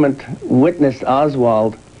informant witnessed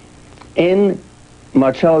Oswald in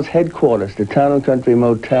Marcello's headquarters, the Town and Country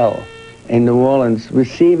Motel in New Orleans,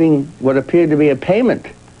 receiving what appeared to be a payment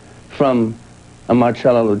from a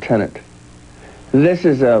Marcello lieutenant. This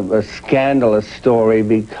is a scandalous story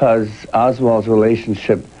because Oswald's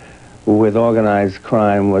relationship with organized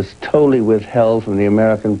crime was totally withheld from the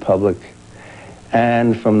American public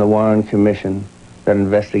and from the Warren Commission that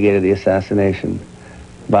investigated the assassination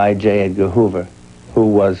by J. Edgar Hoover, who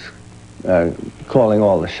was calling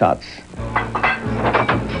all the shots.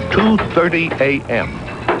 2:30 a.m.,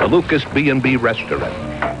 the Lucas B&B restaurant.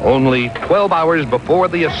 Only 12 hours before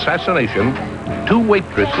the assassination, two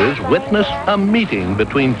waitresses witnessed a meeting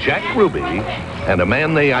between Jack Ruby and a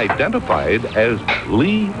man they identified as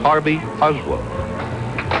Lee Harvey Oswald.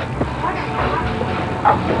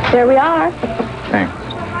 There we are. Thanks.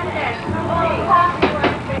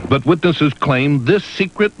 But witnesses claim this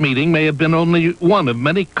secret meeting may have been only one of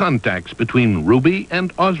many contacts between Ruby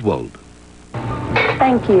and Oswald.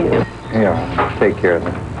 Thank you. Yeah, take care of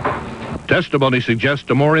it. Testimony suggests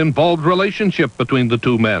a more involved relationship between the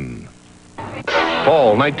two men.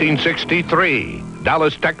 Fall 1963,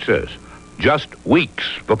 Dallas, Texas, just weeks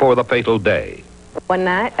before the fatal day. One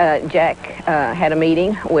night, Jack had a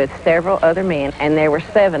meeting with several other men, and there were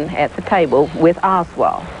 7 at the table with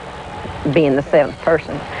Oswald being the 7th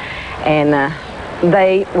person. And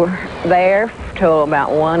they were there till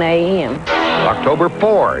about 1 a.m. October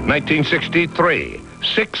 4, 1963,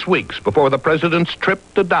 6 weeks before the president's trip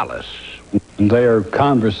to Dallas. Their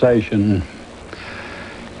conversation,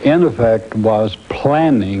 in effect, was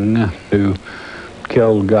planning to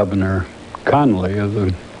kill Governor Connolly,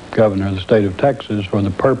 the governor of the state of Texas, for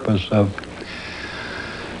the purpose of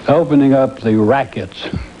opening up the rackets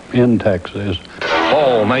in Texas.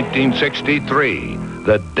 Fall 1963,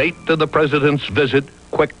 the date of the president's visit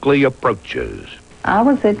quickly approaches. I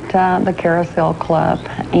was at the Carousel Club,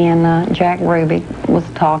 and Jack Ruby was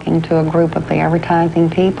talking to a group of the advertising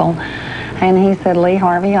people, and he said Lee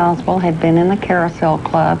Harvey Oswald had been in the Carousel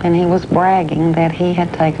Club, and he was bragging that he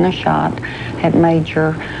had taken a shot at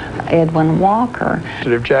Major Edwin Walker.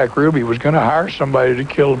 If Jack Ruby was going to hire somebody to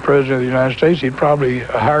kill the President of the United States, he'd probably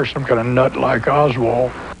hire some kind of nut like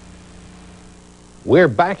Oswald. We're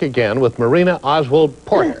back again with Marina Oswald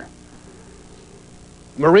Porter.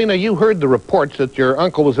 Marina, you heard the reports that your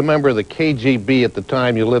uncle was a member of the KGB at the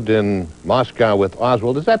time you lived in Moscow with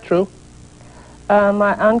Oswald. Is that true?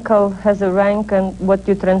 My uncle has a rank in what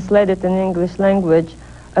you translated in English language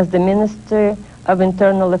as the Ministry of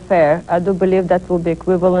Internal Affairs. I do believe that will be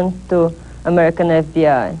equivalent to American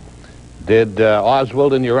FBI. Did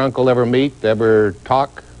Oswald and your uncle ever meet, ever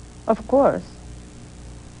talk? Of course.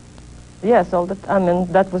 Yes, all the time. I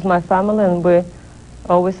mean, that was my family, and we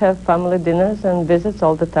always have family dinners and visits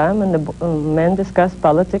all the time, and the men discuss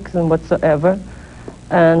politics and whatsoever.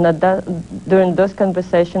 And during those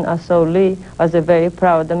conversations, I saw Lee as a very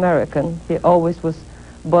proud American. He always was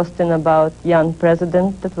boasting about young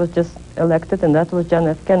president that was just elected, and that was John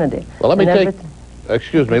F. Kennedy. Well, let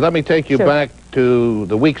me take you Sure. back to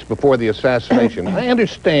the weeks before the assassination. I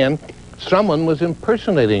understand someone was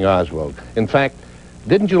impersonating Oswald. In fact,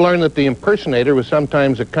 didn't you learn that the impersonator was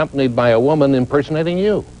sometimes accompanied by a woman impersonating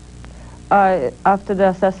you? After the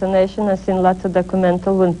assassination, I've seen lots of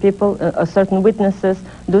documentary when people, certain witnesses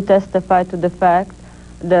do testify to the fact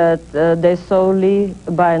that they saw Lee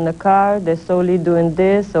buying a car, they saw Lee doing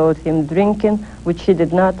this, or him drinking, which he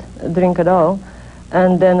did not drink at all.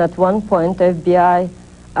 And then at one point, the FBI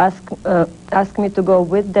asked me to go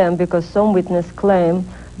with them because some witness claim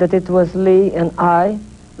that it was Lee and I,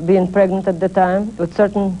 being pregnant at the time, with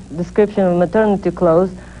certain description of maternity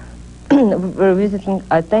clothes. We were visiting,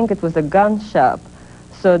 I think it was a gun shop.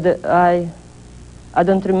 So I I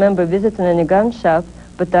don't remember visiting any gun shop,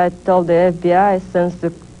 but I told the FBI, since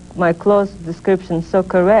my clothes description is so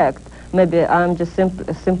correct, maybe I'm just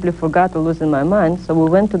simply forgot or losing my mind. So we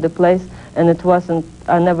went to the place, and it wasn't,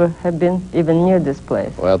 I never have been even near this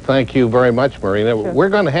place. Well, thank you very much, Marina. Sure. We're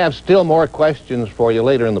going to have still more questions for you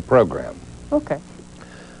later in the program. Okay.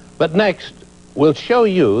 But next, we'll show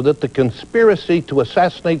you that the conspiracy to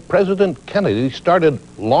assassinate President Kennedy started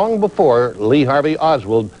long before Lee Harvey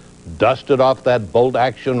Oswald dusted off that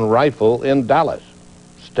bolt-action rifle in Dallas.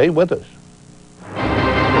 Stay with us.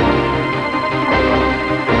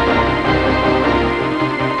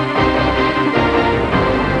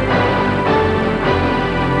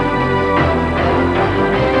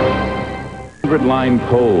 Line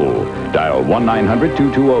poll. Dial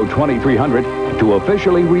 1-900-220-2300 to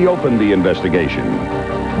officially reopen the investigation.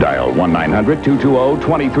 Dial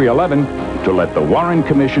 1-900-220-2311 to let the Warren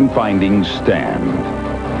Commission findings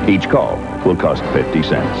stand. Each call will cost 50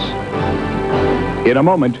 cents. In a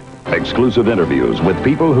moment, exclusive interviews with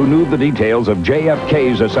people who knew the details of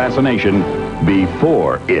JFK's assassination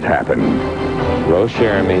before it happened. Rose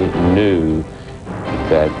Jeremy knew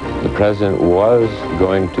that the president was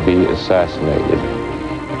going to be assassinated.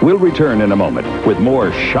 We'll return in a moment with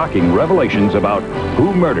more shocking revelations about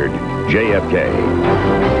who murdered JFK.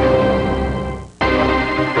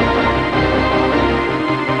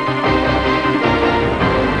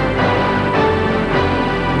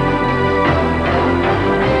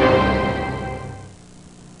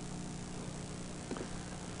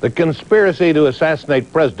 The conspiracy to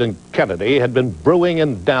assassinate President Kennedy had been brewing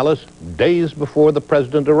in Dallas days before the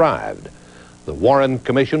president arrived. The Warren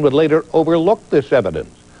Commission would later overlook this evidence.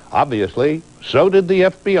 Obviously, so did the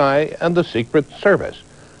FBI and the Secret Service.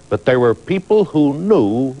 But there were people who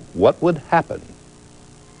knew what would happen.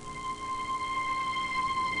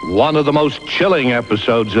 One of the most chilling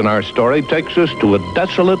episodes in our story takes us to a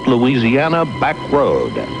desolate Louisiana back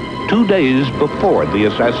road, 2 days before the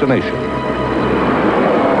assassination.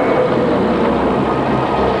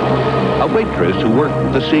 A waitress who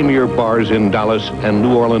worked the Seymour bars in Dallas and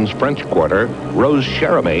New Orleans French Quarter, Rose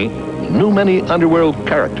Jeremy, knew many underworld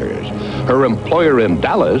characters. Her employer in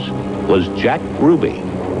Dallas was Jack Ruby.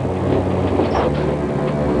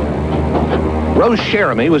 Rose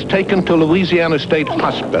Jeremy was taken to Louisiana State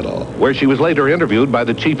Hospital, where she was later interviewed by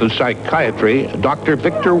the chief of psychiatry, Dr.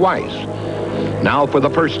 Victor Weiss. Now, for the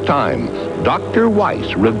first time, Dr.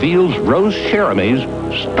 Weiss reveals Rose Jeremy's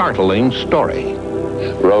startling story.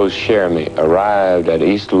 Rose Jeremy arrived at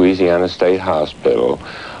East Louisiana State Hospital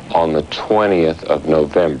on the 20th of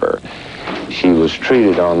November. She was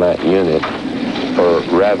treated on that unit for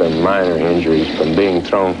rather minor injuries from being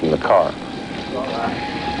thrown from the car.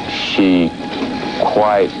 She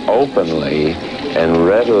quite openly and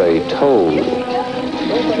readily told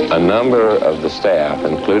a number of the staff,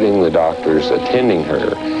 including the doctors attending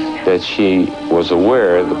her, that she was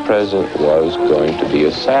aware the president was going to be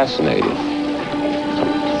assassinated.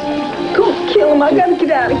 Go kill him. I gotta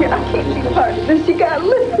get out of here. I can't be part of this. You gotta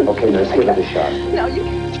listen. Okay, let's give it a shot. No, you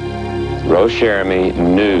can't. Rose Jeremy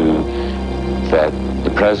knew that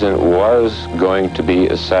the president was going to be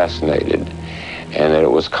assassinated, and that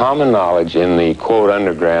it was common knowledge in the, quote,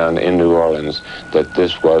 underground in New Orleans that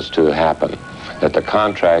this was to happen, that the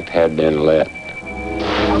contract had been let. You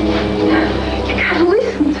gotta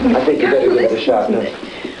listen to me. I think you better give it a shot now.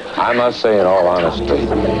 I must say in all honesty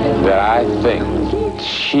that I think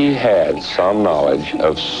she had some knowledge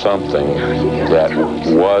of something that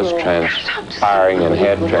was transpiring and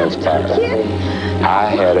had transpired. I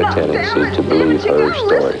had a tendency to believe her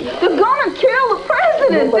story. They're gonna kill the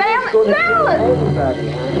president, damn it, Dallas!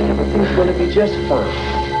 Everything's gonna be just fine.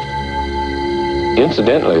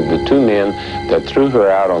 Incidentally, the two men that threw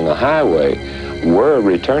her out on the highway were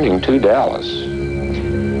returning to Dallas.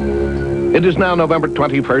 It is now November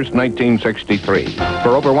 21st, 1963.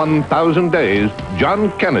 For over 1,000 days, John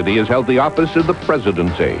Kennedy has held the office of the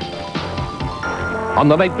presidency. On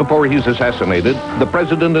the night before he's assassinated, the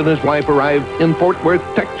president and his wife arrived in Fort Worth,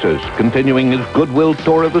 Texas, continuing his goodwill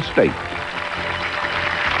tour of the state.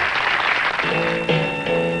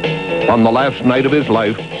 On the last night of his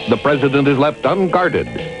life, the president is left unguarded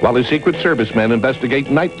while his Secret Service men investigate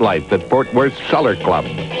nightlife at Fort Worth's Cellar Club.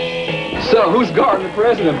 So, who's guarding the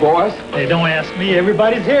president, boys? Hey, don't ask me.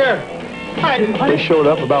 Everybody's here. They showed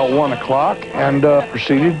up about 1 o'clock and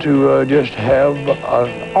proceeded to just have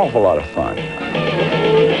an awful lot of fun.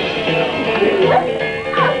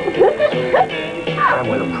 I'm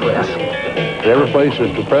with the press. Every place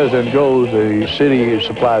that the president goes, the city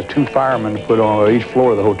supplies 2 firemen to put on each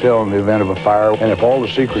floor of the hotel in the event of a fire. And if all the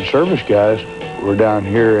Secret Service guys were down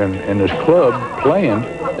here in this club playing,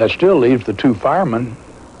 That still leaves the 2 firemen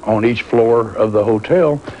on each floor of the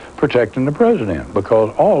hotel protecting the president, because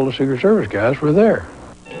all the Secret Service guys were there.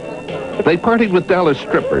 They partied with Dallas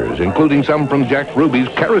strippers, including some from Jack Ruby's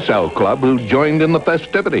Carousel Club who joined in the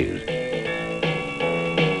festivities.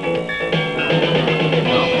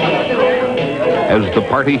 As the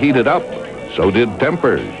party heated up, so did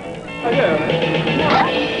tempers.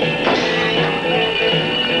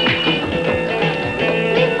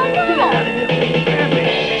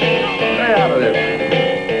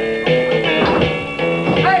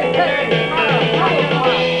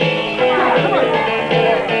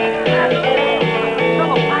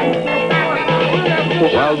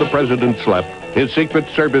 While the president slept, his Secret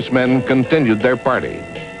Service men continued their party.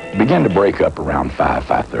 It began to break up around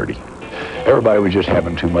 5:30. Everybody was just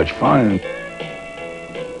having too much fun.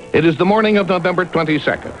 It is the morning of November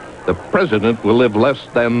 22nd. The president will live less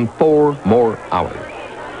than 4 more hours.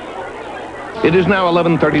 It is now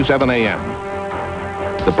 11:37 a.m.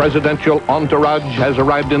 The presidential entourage has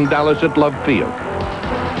arrived in Dallas at Love Field.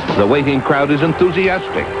 The waiting crowd is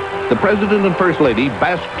enthusiastic. The President and First Lady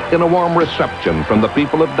basked in a warm reception from the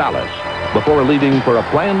people of Dallas before leaving for a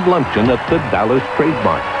planned luncheon at the Dallas Trade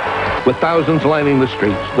Mart. With thousands lining the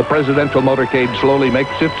streets, the presidential motorcade slowly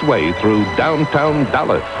makes its way through downtown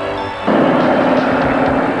Dallas.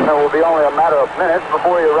 It will be only a matter of minutes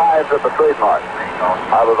before he arrives at the Trade Mart.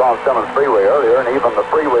 I was on Simmons Freeway earlier, and even the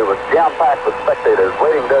freeway was jam-packed with spectators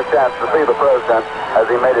waiting their chance to see the president as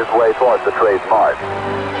he made his way towards the Trade Mart.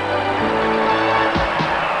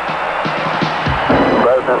 The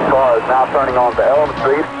president's car is now turning onto Elm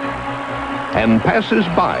Street and passes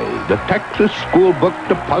by the Texas School Book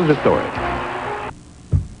Depository.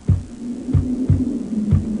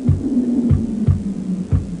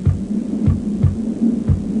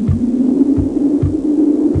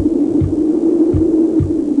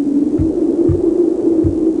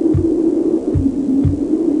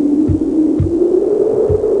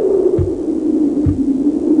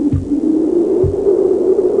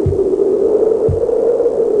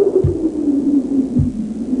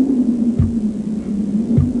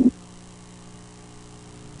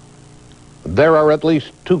 There are at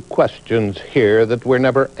least 2 questions here that were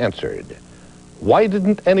never answered. Why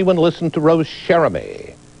didn't anyone listen to Rose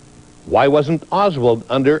Cherami? Why wasn't Oswald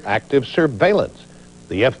under active surveillance?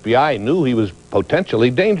 The FBI knew he was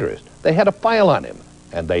potentially dangerous. They had a file on him,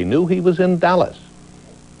 and they knew he was in Dallas.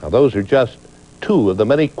 Now, those are just 2 of the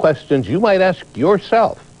many questions you might ask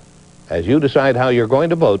yourself as you decide how you're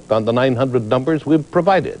going to vote on the 900 numbers we've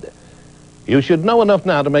provided. You should know enough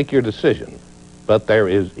now to make your decision. But there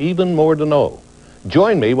is even more to know.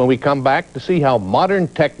 Join me when we come back to see how modern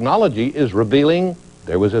technology is revealing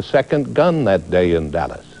there was a second gun that day in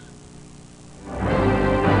Dallas.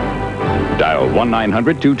 Dial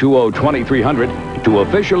 1-900-220-2300 to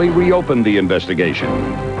officially reopen the investigation.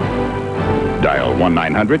 Dial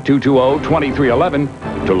 1-900-220-2311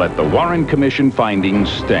 to let the Warren Commission findings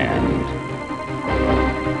stand.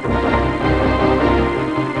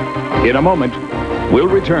 In a moment, we'll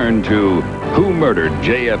return to Who Murdered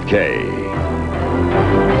JFK?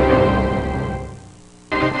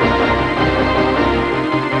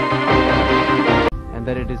 And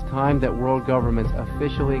that it is time that world governments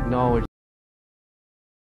officially acknowledge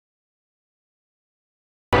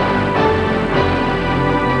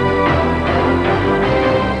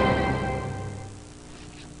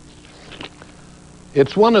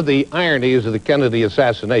It's one of the ironies of the Kennedy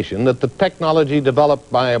assassination that the technology developed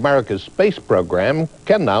by America's space program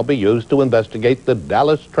can now be used to investigate the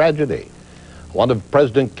Dallas tragedy. One of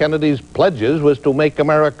President Kennedy's pledges was to make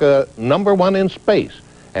America #1 in space,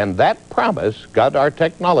 and that promise got our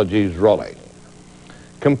technologies rolling.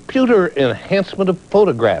 Computer enhancement of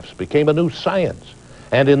photographs became a new science,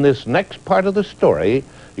 and in this next part of the story,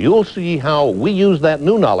 you'll see how we use that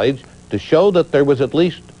new knowledge to show that there was at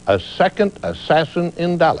least a second assassin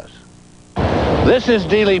in Dallas. This is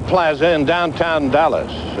Dealey Plaza in downtown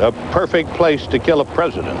Dallas, a perfect place to kill a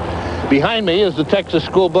president. Behind me is the Texas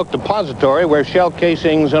School Book Depository where shell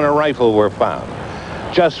casings and a rifle were found.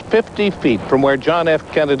 Just 50 feet from where John F.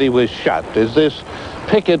 Kennedy was shot is this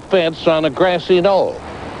picket fence on a grassy knoll.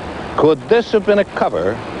 Could this have been a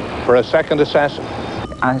cover for a second assassin?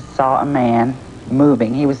 I saw a man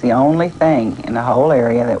moving. He was the only thing in the whole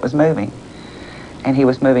area that was moving. And he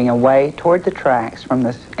was moving away toward the tracks from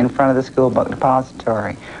in front of the School Book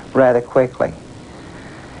Depository rather quickly.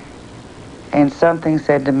 And something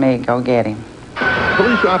said to me, go get him.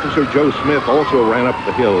 Police officer Joe Smith also ran up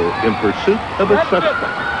the hill in pursuit of a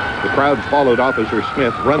suspect. The crowd followed Officer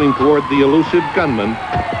Smith, running toward the elusive gunman,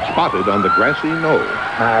 spotted on the grassy knoll.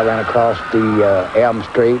 I ran across the Elm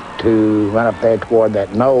Street to run up there toward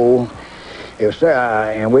that knoll. It was,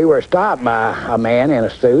 and we were stopped by a man in a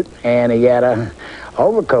suit, and he had a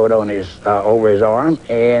overcoat on his over his arm,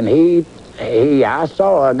 and I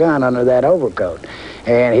saw a gun under that overcoat.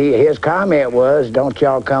 And his comment was, "Don't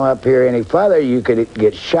y'all come up here any further, you could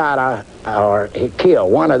get shot or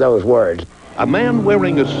killed," one of those words. A man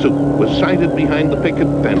wearing a suit was sighted behind the picket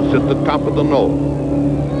fence at the top of the knoll.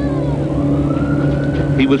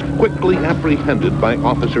 He was quickly apprehended by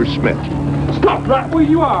Officer Smith. Stop right where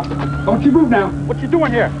you are. Don't you move now. What you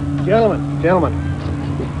doing here? Gentlemen.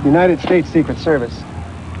 United States Secret Service.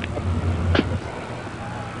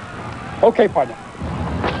 Okay, partner.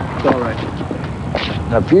 It's all right.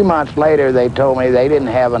 A few months later, they told me they didn't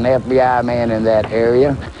have an FBI man in that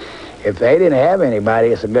area. If they didn't have anybody,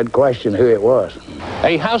 it's a good question who it was.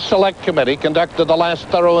 A House Select Committee conducted the last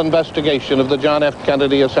thorough investigation of the John F.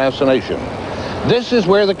 Kennedy assassination. This is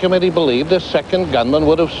where the committee believed a second gunman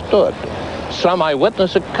would have stood. Some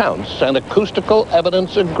eyewitness accounts and acoustical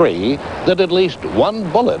evidence agree that at least one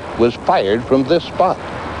bullet was fired from this spot.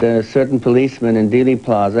 A certain policeman in Dealey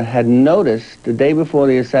Plaza had noticed the day before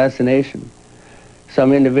the assassination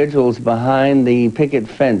some individuals behind the picket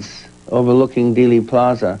fence overlooking Dealey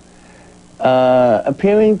Plaza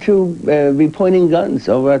appearing to be pointing guns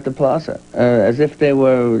over at the plaza as if they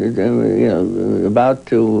were about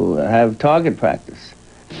to have target practice.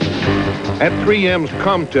 At 3M's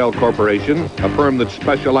Comtel Corporation, a firm that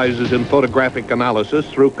specializes in photographic analysis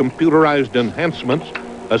through computerized enhancements,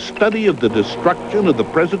 a study of the destruction of the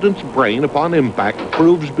president's brain upon impact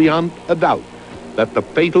proves beyond a doubt that the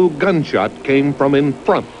fatal gunshot came from in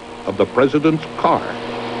front of the president's car.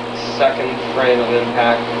 Second frame of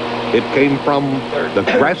impact. It came from the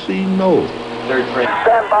grassy knoll. Third frame.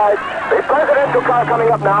 Stand by. The presidential car coming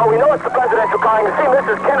up now. We know it's the presidential car. You see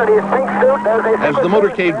Mrs. Kennedy's pink suit. As the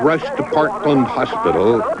motorcade rushed to Parkland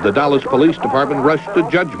Hospital, the Dallas Police Department rushed to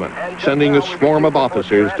judgment, sending a swarm of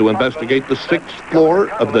officers to investigate the 6th floor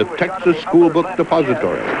of the Texas School Book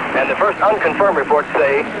Depository. And the first unconfirmed reports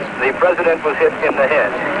say the president was hit in the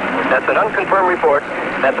head. That's an unconfirmed report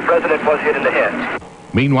that the president was hit in the head.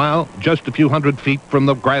 Meanwhile, just a few hundred feet from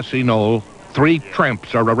the grassy knoll, 3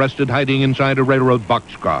 tramps are arrested hiding inside a railroad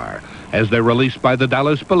boxcar. As they're released by the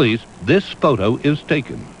Dallas police, this photo is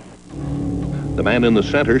taken. The man in the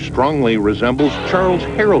center strongly resembles Charles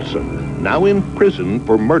Harrelson, now in prison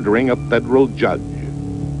for murdering a federal judge.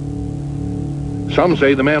 Some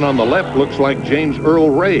say the man on the left looks like James Earl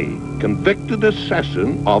Ray, convicted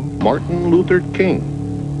assassin of Martin Luther King.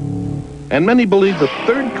 And many believe the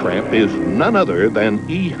third tramp is none other than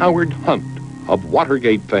E. Howard Hunt of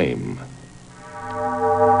Watergate fame.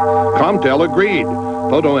 Comtel agreed.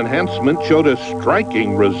 Photo enhancement showed a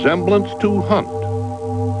striking resemblance to Hunt.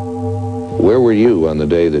 Where were you on the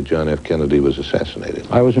day that John F. Kennedy was assassinated?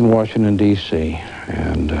 I was in Washington, D.C.,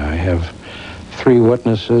 and I have 3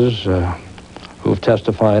 witnesses who have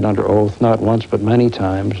testified under oath, not once but many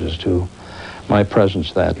times, as to my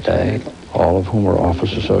presence that day, all of whom were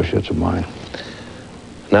office associates of mine.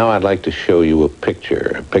 Now I'd like to show you a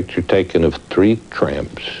picture taken of 3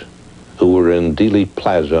 tramps who were in Dealey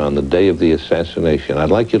Plaza on the day of the assassination.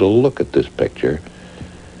 I'd like you to look at this picture,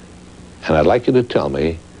 and I'd like you to tell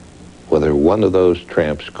me whether one of those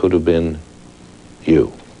tramps could have been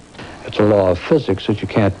you. It's a law of physics that you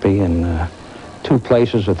can't be in 2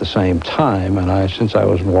 places at the same time, and since I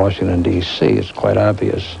was in Washington, D.C., it's quite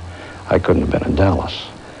obvious I couldn't have been in Dallas.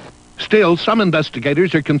 Still, some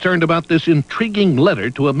investigators are concerned about this intriguing letter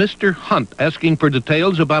to a Mr. Hunt asking for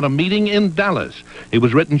details about a meeting in Dallas. It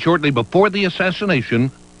was written shortly before the assassination,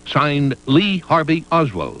 signed Lee Harvey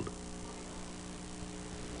Oswald.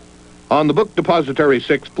 On the book depository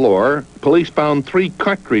 6th floor, police found 3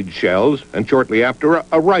 cartridge shells and shortly after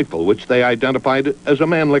a rifle, which they identified as a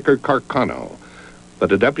Mannlicher Carcano.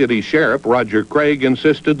 But a deputy sheriff, Roger Craig,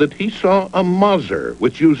 insisted that he saw a Mauser,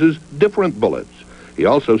 which uses different bullets. He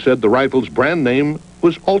also said the rifle's brand name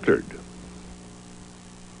was altered.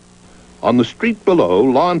 On the street below,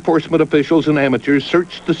 law enforcement officials and amateurs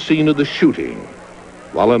searched the scene of the shooting,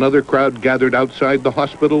 while another crowd gathered outside the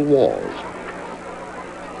hospital walls.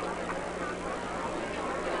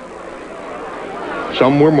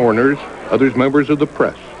 Some were mourners, others members of the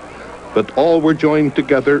press, but all were joined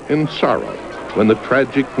together in sorrow when the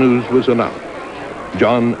tragic news was announced.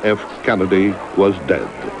 John F. Kennedy was dead.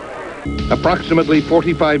 Approximately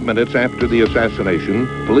 45 minutes after the assassination,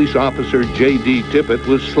 police officer J.D. Tippett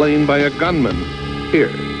was slain by a gunman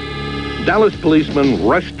here. Dallas policemen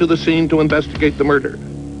rushed to the scene to investigate the murder.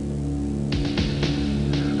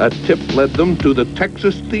 A tip led them to the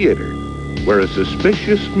Texas Theater, where a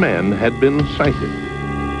suspicious man had been sighted.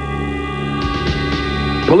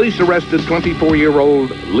 Police arrested 24-year-old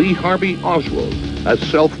Lee Harvey Oswald, a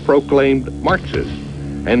self-proclaimed Marxist,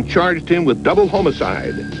 and charged him with double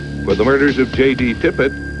homicide for the murders of J.D.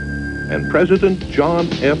 Tippit and President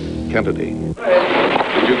John F. Kennedy.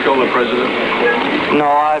 Did you kill the president? No,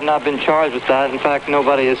 I've not been charged with that. In fact,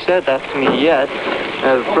 nobody has said that to me yet.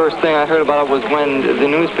 The first thing I heard about it was when the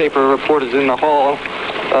newspaper reporters in the hall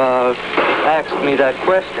asked me that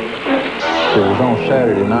question. It was on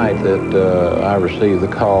Saturday night that I received the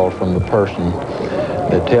call from the person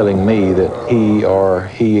telling me that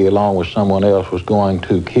he, along with someone else, was going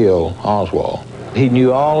to kill Oswald. He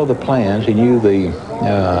knew all of the plans. He knew the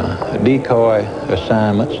decoy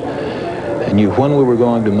assignments, and knew when we were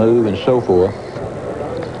going to move and so forth.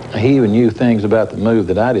 He even knew things about the move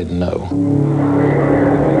that I didn't know.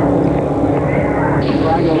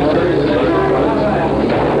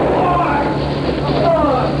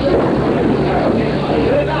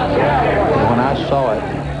 When I saw it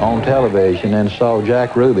on television and saw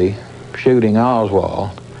Jack Ruby shooting Oswald,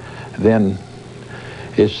 then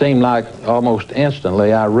it seemed like almost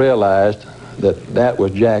instantly I realized that that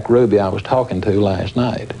was Jack Ruby I was talking to last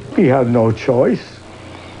night. He had no choice.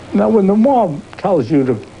 Now, when the mob tells you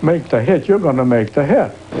to make the hit, you're going to make the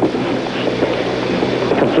hit.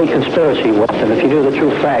 Complete conspiracy, Watson. If you knew the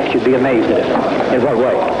true facts, you'd be amazed at it. In what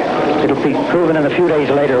way? It'll be proven in a few days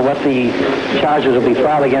later what the charges will be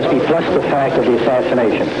filed against me, plus the fact of the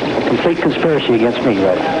assassination. Complete conspiracy against me,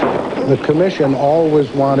 right? The commission always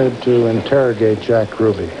wanted to interrogate Jack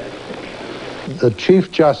Ruby. The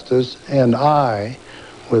Chief Justice and I,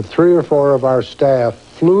 with 3 or 4 of our staff,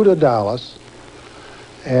 flew to Dallas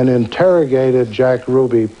and interrogated Jack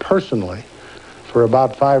Ruby personally for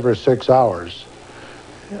about 5 or 6 hours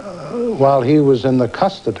while he was in the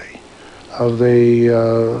custody of the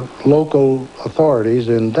local authorities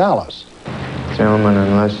in Dallas. Gentlemen,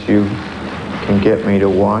 unless you can get me to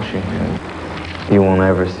Washington, you won't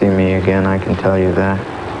ever see me again, I can tell you that.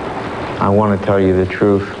 I want to tell you the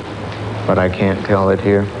truth, but I can't tell it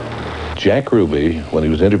here. Jack Ruby, when he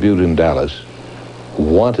was interviewed in Dallas,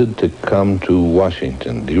 wanted to come to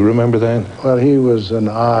Washington. Do you remember that? Well, he was an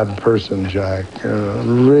odd person, Jack.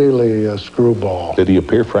 Really a screwball. Did he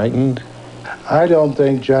appear frightened? I don't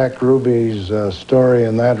think Jack Ruby's story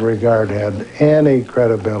in that regard had any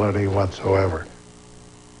credibility whatsoever.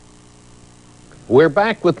 We're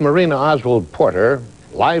back with Marina Oswald Porter,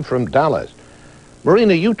 live from Dallas.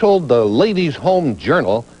 Marina, you told the Ladies' Home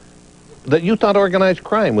Journal that you thought organized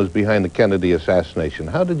crime was behind the Kennedy assassination.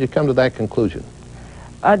 How did you come to that conclusion?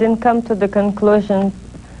 I didn't come to the conclusion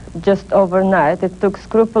just overnight. It took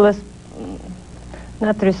scrupulous,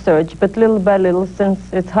 not research, but little by little, since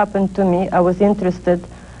it happened to me, I was interested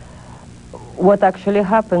what actually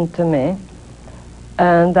happened to me.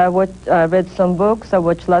 And I read some books, I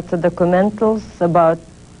watched lots of documentals about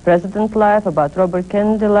president life, about Robert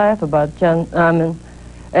Kennedy life, about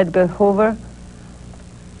Edgar Hoover.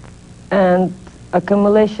 And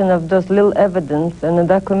accumulation of those little evidence and the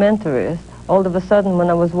documentaries, all of a sudden when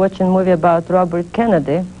I was watching a movie about Robert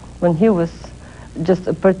Kennedy, when he was just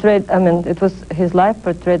portrayed, it was his life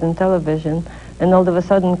portrayed on television, and all of a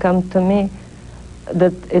sudden come to me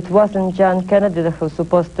that it wasn't John Kennedy that was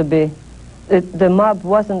supposed to be, the mob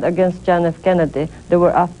wasn't against John F. Kennedy, they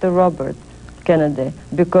were after Robert Kennedy,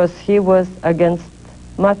 because he was against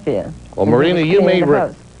Mafia. Well, Marina, you may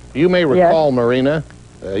recall, yes. Marina,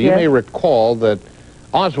 you may recall that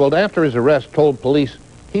Oswald, after his arrest, told police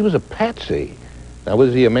he was a patsy. Now,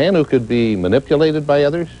 was he a man who could be manipulated by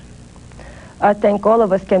others? I think all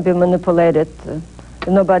of us can be manipulated.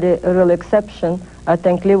 Nobody a real exception. I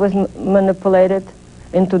think Lee was manipulated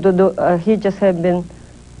into he just had been,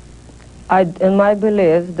 in my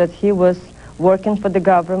belief, that he was working for the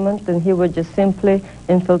government and he was just simply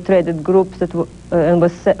infiltrated groups that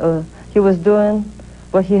he was doing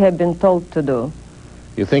what he had been told to do.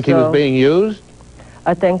 You think he was being used?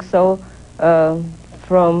 I think so.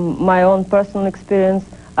 From my own personal experience,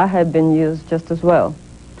 I have been used just as well.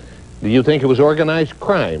 Do you think it was organized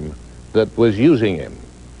crime that was using him?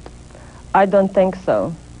 I don't think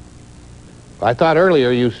so. I thought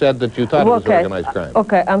earlier you said that you thought it was organized crime.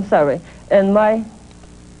 Okay, I'm sorry. In my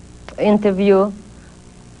interview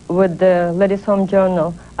with the Ladies' Home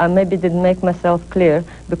Journal, I maybe didn't make myself clear,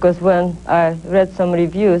 because when I read some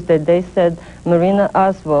reviews that they said Marina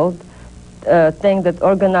Oswald think that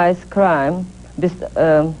organized crime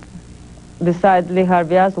beside Lee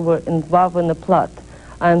Harvey Oswald were involved in the plot.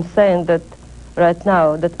 I'm saying that right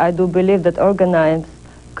now that I do believe that organized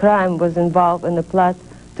crime was involved in the plot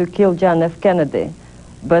to kill John F. Kennedy.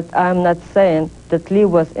 But I'm not saying that Lee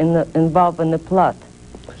was involved in the plot.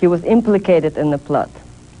 He was implicated in the plot.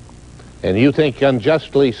 And you think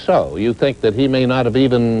unjustly so? You think that he may not have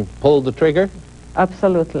even pulled the trigger?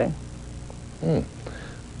 Absolutely.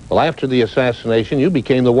 Well, after the assassination, you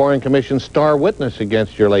became the Warren Commission's star witness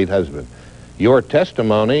against your late husband. Your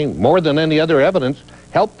testimony, more than any other evidence,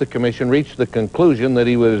 helped the commission reach the conclusion that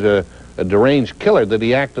he was a deranged killer, that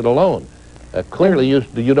he acted alone. Clearly,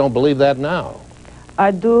 you don't believe that now.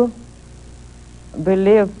 I do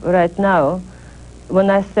believe right now, when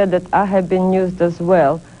I said that I have been used as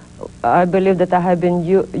well, I believe that I have been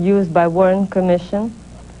used by Warren Commission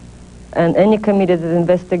and any committee that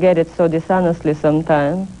investigated so dishonestly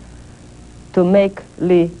sometimes to make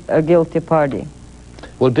Lee a guilty party.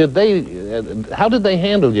 Well, how did they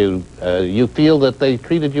handle you? You feel that they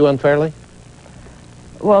treated you unfairly?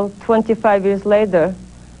 Well, 25 years later,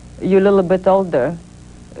 you're a little bit older.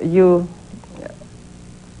 You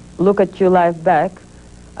look at your life back.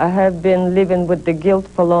 I have been living with the guilt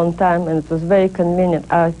for a long time, and it was very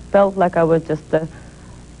convenient. I felt like I was just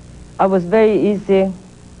I was very easy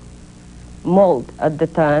mold at the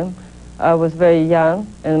time. I was very young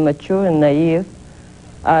and mature and naive.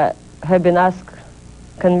 I have been asked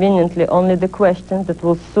conveniently only the questions that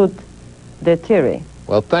will suit the theory.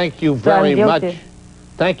 Well, thank you very much.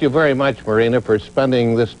 Thank you very much, Marina, for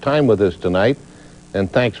spending this time with us tonight, and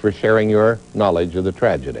thanks for sharing your knowledge of the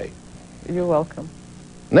tragedy. You're welcome.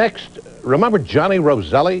 Next, remember Johnny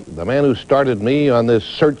Roselli, the man who started me on this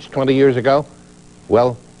search 20 years ago?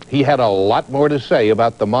 Well, he had a lot more to say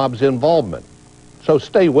about the mob's involvement. So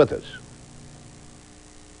stay with us.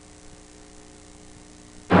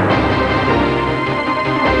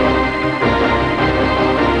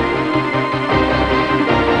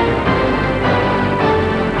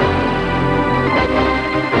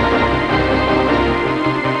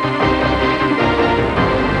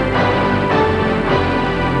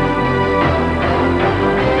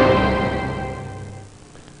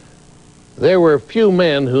 There were few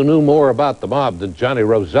men who knew more about the mob than Johnny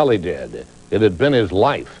Roselli did. It had been his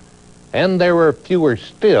life. And there were fewer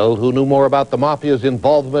still who knew more about the Mafia's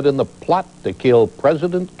involvement in the plot to kill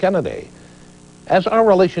President Kennedy. As our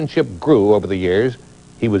relationship grew over the years,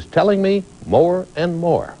 he was telling me more and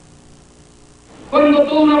more. Cuando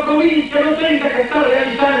toda una provincia no tenga que estar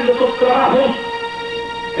realizando estos trabajos,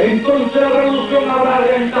 entonces la revolución habrá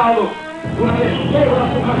realizado una de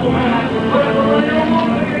todas sus humanas.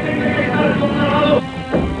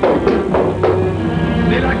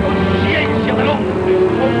 De la conciencia del hombre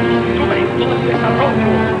como instrumento del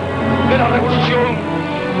desarrollo de la revolución.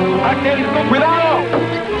 Aquel con cuidado.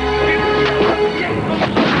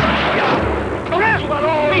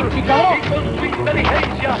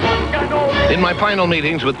 In my final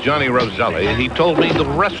meetings with Johnny Roselli, he told me the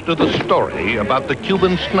rest of the story about the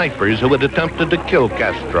Cuban snipers who had attempted to kill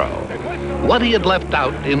Castro. What he had left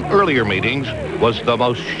out in earlier meetings was the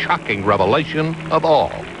most shocking revelation of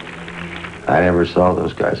all. I never saw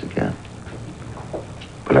those guys again.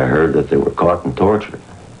 But I heard that they were caught and tortured.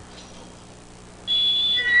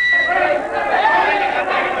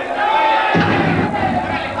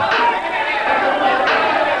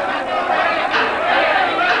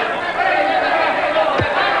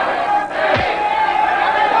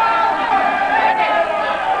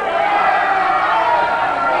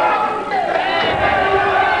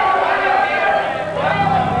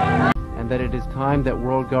 That it is time that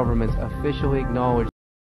world governments officially acknowledge.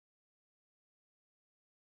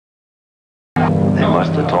 They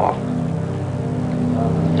must have talked.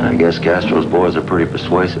 And I guess Castro's boys are pretty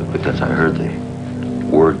persuasive, because I heard the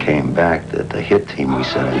word came back that the hit team we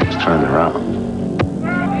sent in was turned around.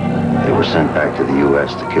 They were sent back to the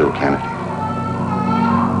U.S. to kill Kennedy.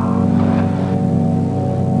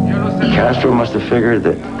 Castro must have figured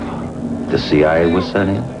that the CIA was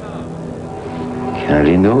sent in.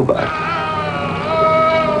 Kennedy knew about it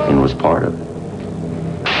and was part of it.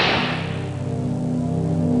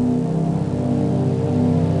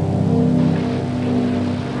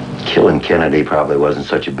 Killing Kennedy probably wasn't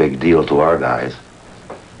such a big deal to our guys.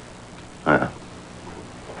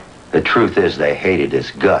 The truth is, they hated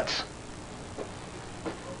his guts.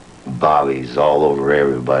 Bobbies all over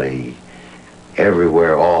everybody,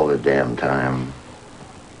 everywhere, all the damn time.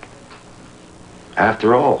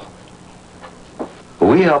 After all,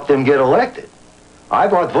 we helped him get elected. I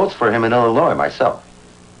bought votes for him in Illinois myself.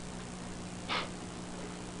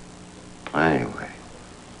 Anyway,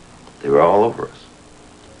 they were all over us.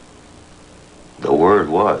 The word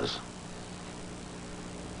was,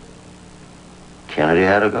 Kennedy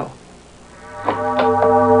had to go.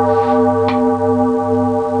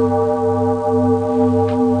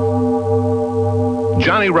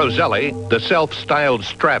 Johnny Giovanni Roselli, the self-styled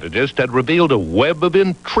strategist, had revealed a web of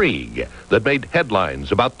intrigue that made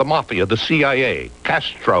headlines about the Mafia, the CIA,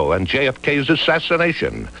 Castro, and JFK's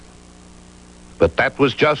assassination. But that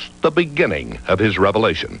was just the beginning of his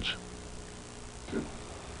revelations.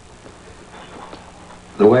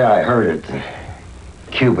 The way I heard it, the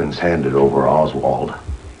Cubans handed over Oswald.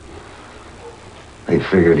 They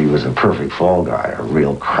figured he was a perfect fall guy, a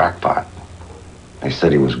real crackpot. They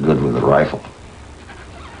said he was good with a rifle.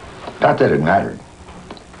 Not that it mattered.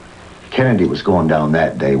 Kennedy was going down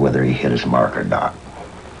that day whether he hit his mark or not.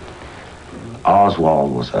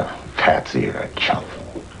 Oswald was a patsy or a chump,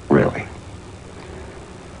 really.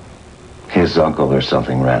 His uncle or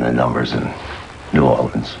something ran the numbers in New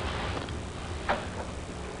Orleans.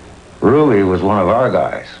 Ruby was one of our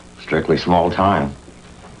guys, strictly small time.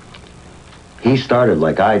 He started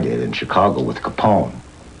like I did in Chicago with Capone.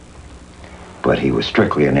 But he was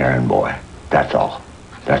strictly an errand boy, that's all.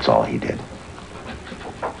 That's all he did.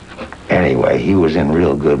 Anyway, he was in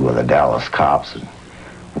real good with the Dallas cops, and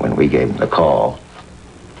when we gave him the call,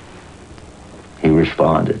 he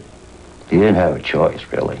responded. He didn't have a choice,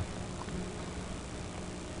 really.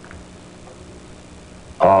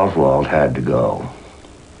 Oswald had to go.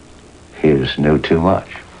 He just knew too much.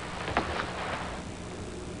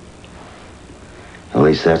 At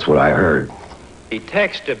least that's what I heard. The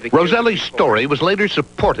text of the Roselli's story was later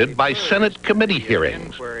supported by Senate committee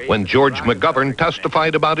hearings when George McGovern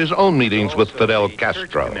testified about his own meetings with Fidel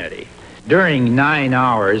Castro. During 9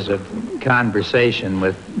 hours of conversation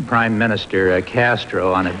with Prime Minister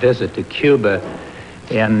Castro on a visit to Cuba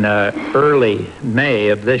in early May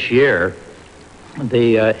of this year,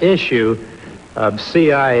 the issue of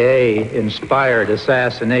CIA-inspired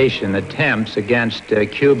assassination attempts against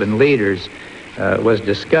Cuban leaders was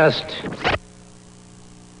discussed.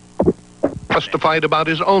 Testified about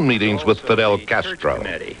his own meetings with Fidel Castro.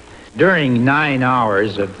 During 9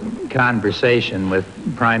 hours of conversation with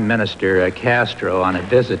Prime Minister Castro on a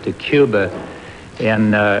visit to Cuba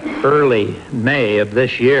in early May of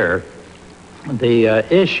this year, the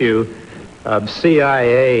issue of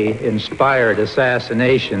CIA-inspired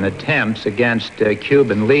assassination attempts against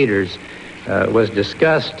Cuban leaders was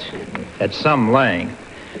discussed at some length.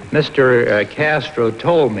 Mr. Castro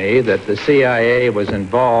told me that the CIA was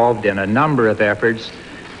involved in a number of efforts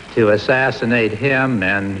to assassinate him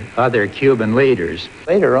and other Cuban leaders.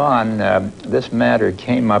 Later on, this matter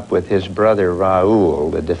came up with his brother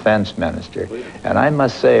Raul, the defense minister, and I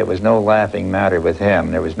must say it was no laughing matter with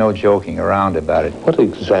him. There was no joking around about it. What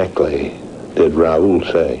exactly did Raul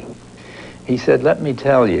say? He said, let me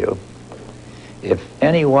tell you, if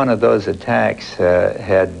any one of those attacks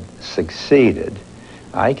had succeeded,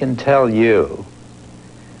 I can tell you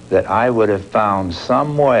that I would have found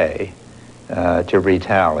some way to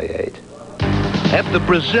retaliate. At the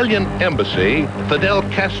Brazilian embassy, Fidel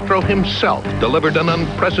Castro himself delivered an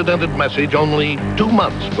unprecedented message only 2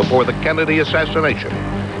 months before the Kennedy assassination.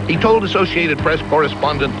 He told Associated Press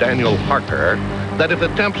correspondent Daniel Harker that if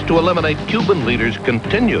attempts to eliminate Cuban leaders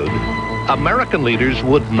continued, American leaders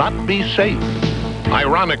would not be safe.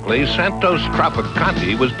 Ironically, Santos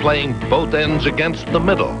Traficante was playing both ends against the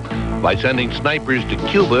middle by sending snipers to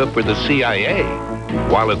Cuba for the CIA,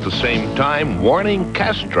 while at the same time warning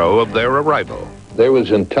Castro of their arrival. There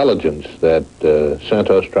was intelligence that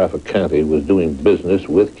Santos Traficante was doing business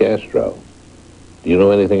with Castro. Do you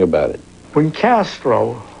know anything about it? When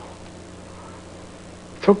Castro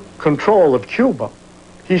took control of Cuba,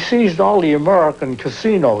 he seized all the American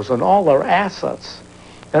casinos and all their assets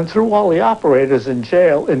and threw all the operators in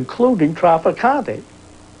jail, including Traficante.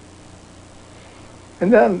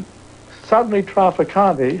 And then suddenly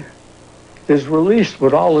Traficante is released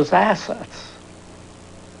with all his assets.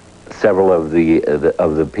 Several of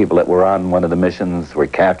the people that were on one of the missions were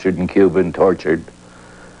captured in Cuba and tortured.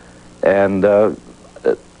 And the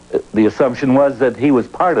assumption was that he was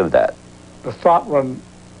part of that. The thought went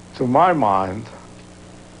through my mind,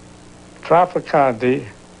 Traficante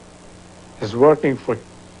is working for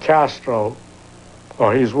Castro,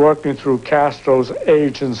 or he's working through Castro's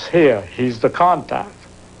agents here. He's the contact.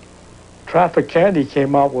 Traficante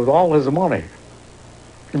came out with all his money.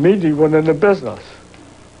 Immediately went into business.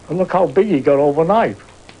 And look how big he got overnight.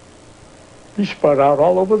 He spread out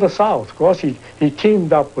all over the South. Of course, he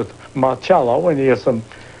teamed up with Marcello, and he has some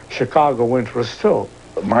Chicago interests too.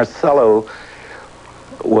 Marcello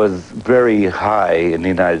was very high in the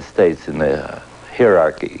United States in the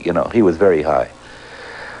hierarchy. You know, he was very high.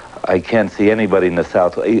 I can't see anybody in the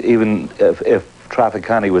South, even if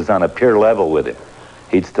Traficante was on a peer level with him,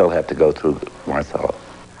 he'd still have to go through Marcello.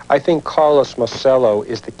 I think Carlos Marcello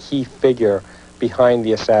is the key figure behind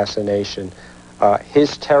the assassination.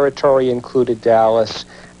 His territory included Dallas,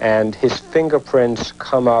 and his fingerprints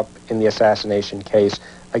come up in the assassination case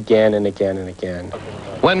again and again and again.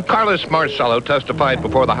 When Carlos Marcello testified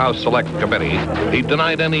before the House Select Committee, he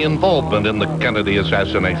denied any involvement in the Kennedy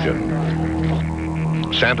assassination.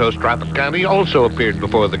 Santos Trafficante also appeared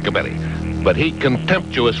before the committee, but he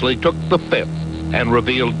contemptuously took the fifth and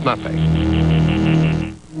revealed nothing.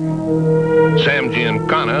 Sam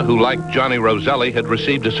Giancana, who like Johnny Roselli had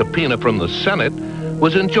received a subpoena from the Senate,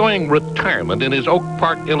 was enjoying retirement in his Oak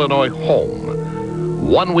Park, Illinois home.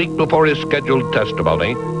 1 week before his scheduled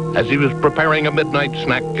testimony, as he was preparing a midnight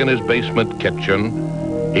snack in his basement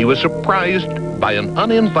kitchen, he was surprised by an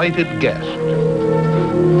uninvited guest.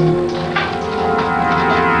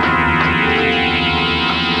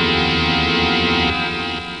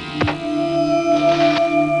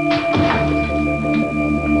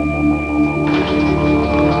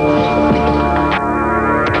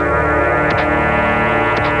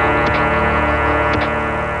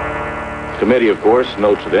 The committee, of course,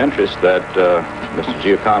 notes with interest that Mr.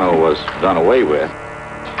 Giancana was done away with.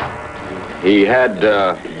 He had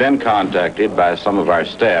been contacted by some of our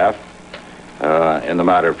staff in the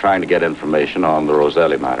matter of trying to get information on the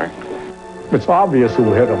Roselli matter. It's obvious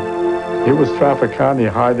who hit him. He was Trafficante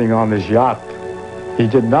hiding on his yacht. He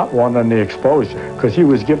did not want any exposure because he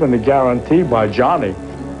was given a guarantee by Johnny.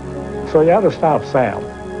 So he had to stop Sam.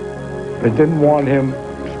 They didn't want him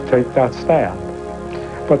to take that stand.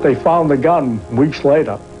 But they found the gun weeks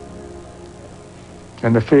later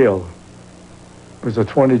in the field. It was a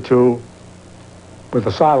 .22 with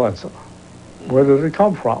a silencer. Where did it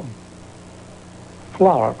come from?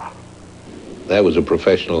 Florida. That was a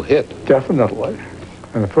professional hit. Definitely.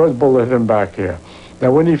 And the first bullet hit him back here.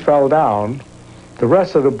 Now, when he fell down, the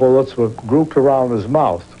rest of the bullets were grouped around his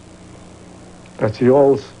mouth. That's the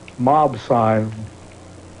old mob sign,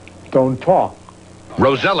 don't talk.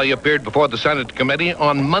 Roselli appeared before the Senate committee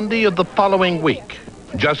on Monday of the following week,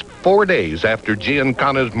 just 4 days after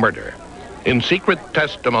Giancana's murder. In secret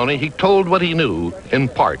testimony, he told what he knew, in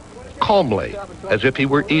part, calmly, as if he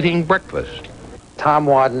were eating breakfast. Tom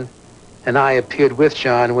Wadden and I appeared with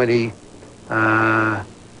John when he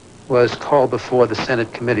was called before the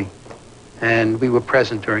Senate committee, and we were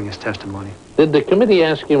present during his testimony. Did the committee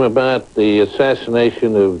ask him about the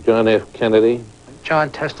assassination of John F. Kennedy? John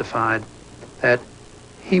testified that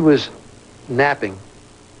he was napping.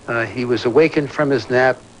 He was awakened from his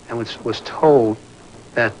nap and was told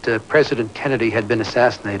that President Kennedy had been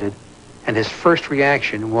assassinated, and his first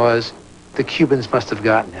reaction was the Cubans must have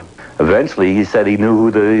gotten him. Eventually, he said he knew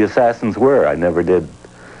who the assassins were. He never did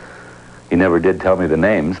tell me the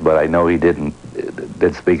names, but I know he did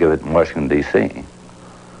speak of it in Washington, D.C.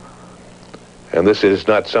 And this is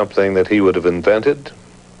not something that he would have invented?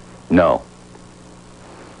 No.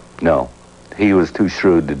 No. He was too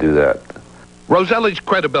shrewd to do that. Roselli's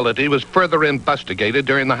credibility was further investigated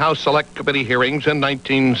during the House Select Committee hearings in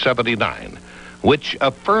 1979, which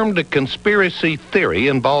affirmed a conspiracy theory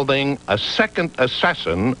involving a second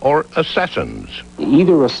assassin or assassins.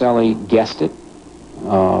 Either Roselli guessed it,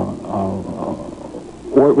 or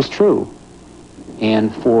it was true.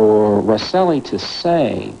 And for Roselli to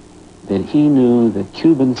say that he knew that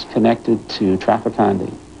Cubans connected to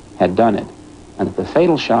Trafficante had done it, and that the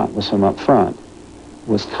fatal shot was from up front,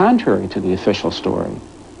 was contrary to the official story,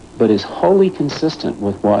 but is wholly consistent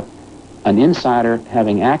with what an insider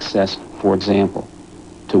having access, for example,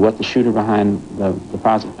 to what the shooter behind the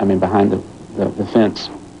fence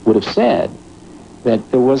would have said, that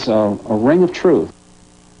there was a ring of truth.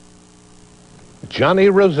 Johnny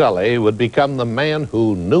Roselli would become the man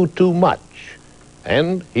who knew too much,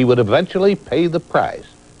 and he would eventually pay the price.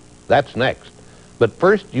 That's next. But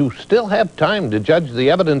first, you still have time to judge the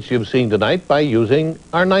evidence you've seen tonight by using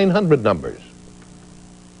our 900 numbers.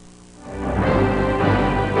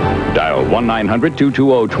 Dial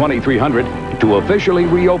 1-900-220-2300 to officially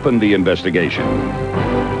reopen the investigation.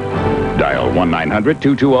 Dial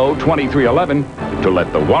 1-900-220-2311 to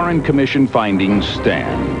let the Warren Commission findings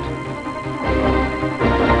stand.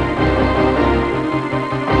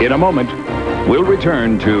 In a moment, we'll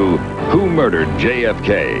return to Who Murdered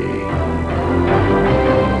JFK?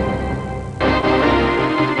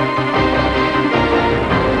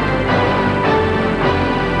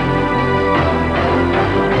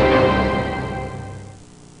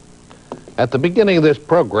 At the beginning of this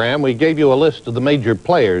program, we gave you a list of the major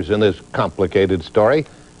players in this complicated story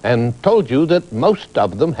and told you that most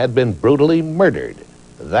of them had been brutally murdered.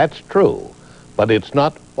 That's true, but it's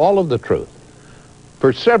not all of the truth.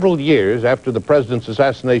 For several years after the president's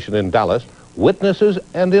assassination in Dallas, witnesses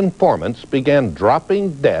and informants began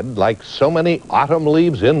dropping dead like so many autumn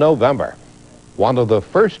leaves in November. one of the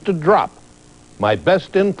first to drop my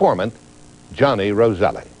best informant, Johnny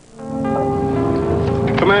Roselli.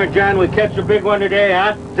 Come on, John, we catch a big one today,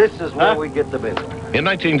 huh? This is where we get the big one. In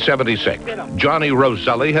 1976, Johnny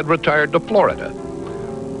Roselli had retired to Florida.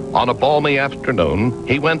 On a balmy afternoon,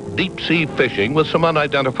 he went deep-sea fishing with some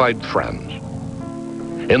unidentified friends.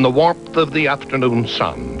 In the warmth of the afternoon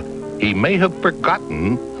sun, he may have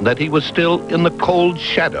forgotten that he was still in the cold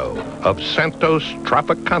shadow of Santos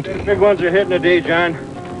Traficante. Big ones are hitting today, John.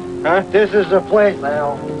 Huh? This is the place,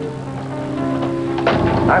 Al.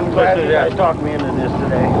 I'm glad you guys talked me into this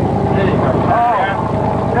today.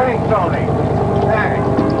 Oh, thanks, Tony. Thanks.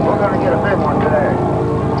 We're going to get a big one today.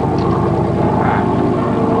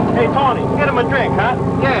 Hey, Tony, get him a drink, huh?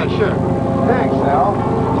 Yeah, sure. Thanks, Al.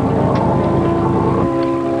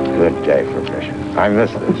 Good day for fishing. I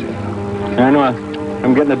miss this. I know.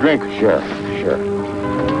 I'm getting a drink. Sure.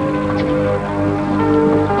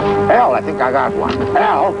 Al, I think I got one.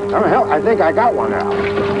 Al, I think I got one, Al. Al,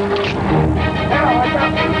 I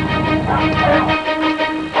got one.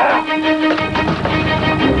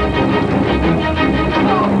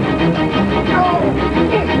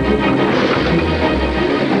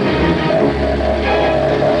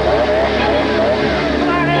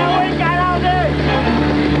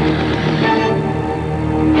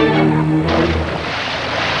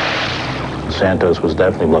 Santos was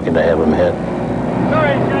definitely looking to have him hit.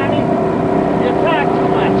 Sorry, Johnny. You talk too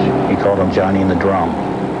much. He called him Johnny in the drum.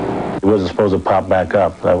 He wasn't supposed to pop back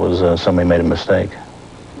up. That was somebody made a mistake.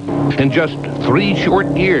 In just 3 short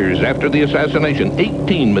years after the assassination,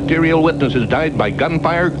 18 material witnesses died by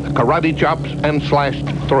gunfire, karate chops, and slashed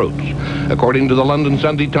throats. According to the London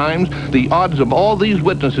Sunday Times, the odds of all these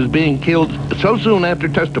witnesses being killed so soon after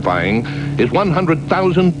testifying is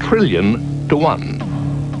 100,000 trillion to 1.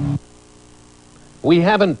 We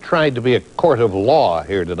haven't tried to be a court of law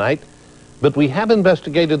here tonight, but we have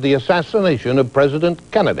investigated the assassination of President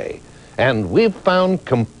Kennedy, and we've found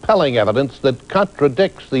compelling evidence that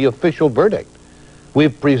contradicts the official verdict.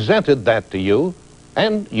 We've presented that to you,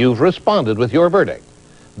 and you've responded with your verdict.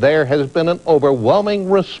 There has been an overwhelming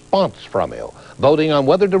response from you, voting on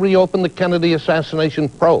whether to reopen the Kennedy assassination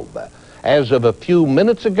probe. As of a few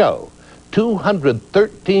minutes ago,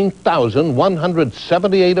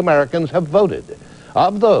 213,178 Americans have voted.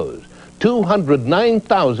 Of those,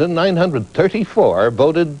 209,934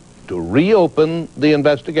 voted to reopen the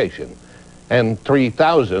investigation, and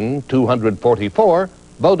 3,244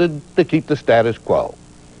 voted to keep the status quo.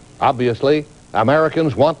 Obviously,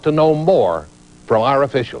 Americans want to know more from our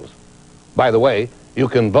officials. By the way, you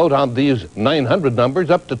can vote on these 900 numbers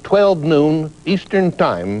up to 12 noon Eastern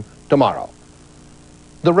Time tomorrow.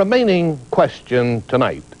 The remaining question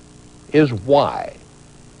tonight is why?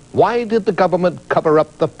 Why did the government cover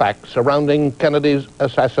up the facts surrounding Kennedy's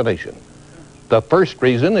assassination? The first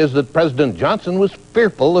reason is that President Johnson was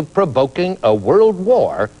fearful of provoking a world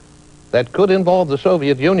war that could involve the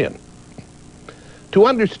Soviet Union. To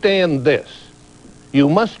understand this, you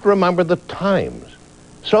must remember the times.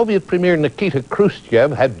 Soviet Premier Nikita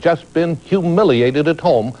Khrushchev had just been humiliated at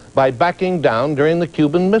home by backing down during the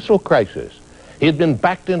Cuban Missile Crisis. He had been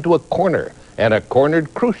backed into a corner, and a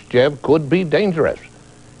cornered Khrushchev could be dangerous.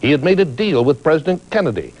 He had made a deal with President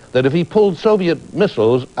Kennedy that if he pulled Soviet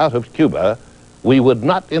missiles out of Cuba, we would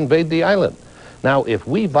not invade the island. Now, if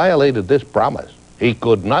we violated this promise, he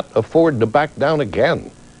could not afford to back down again.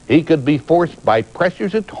 He could be forced by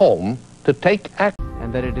pressures at home to take action.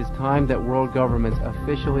 And that it is time that world governments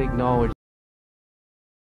officially acknowledge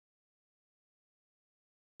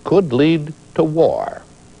could lead to war.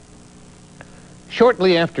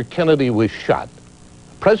 Shortly after Kennedy was shot,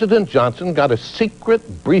 President Johnson got a secret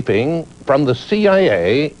briefing from the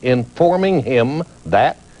CIA informing him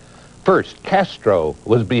that, first, Castro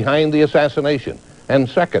was behind the assassination, and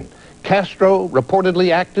second, Castro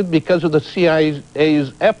reportedly acted because of the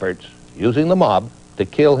CIA's efforts, using the mob, to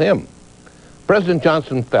kill him. President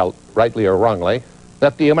Johnson felt, rightly or wrongly,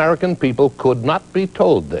 that the American people could not be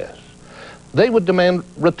told this. They would demand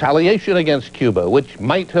retaliation against Cuba, which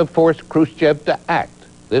might have forced Khrushchev to act.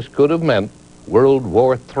 This could have meant World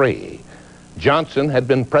War III. Johnson had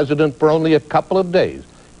been president for only a couple of days.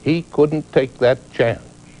 He couldn't take that chance.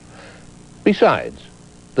 Besides,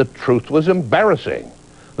 the truth was embarrassing.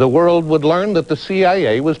 The world would learn that the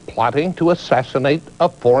CIA was plotting to assassinate a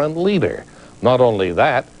foreign leader. Not only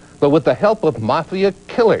that, but with the help of Mafia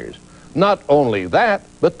killers. Not only that,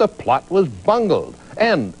 but the plot was bungled.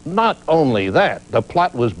 And not only that, the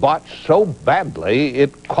plot was botched so badly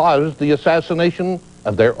it caused the assassination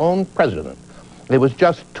of their own president. It was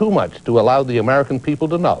just too much to allow the American people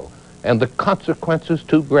to know, and the consequences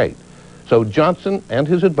too great. So Johnson and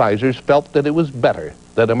his advisors felt that it was better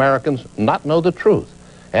that Americans not know the truth,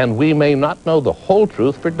 and we may not know the whole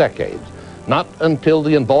truth for decades, not until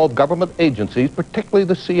the involved government agencies, particularly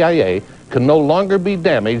the CIA, can no longer be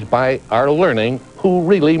damaged by our learning who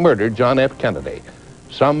really murdered John F. Kennedy.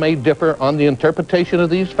 Some may differ on the interpretation of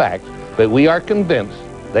these facts, but we are convinced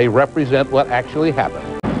they represent what actually happened.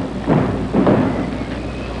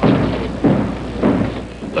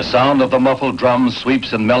 The sound of the muffled drums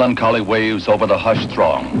sweeps in melancholy waves over the hushed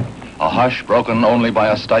throng. A hush broken only by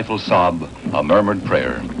a stifled sob, a murmured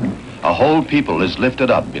prayer. A whole people is lifted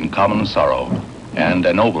up in common sorrow and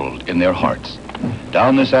ennobled in their hearts.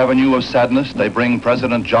 Down this avenue of sadness, they bring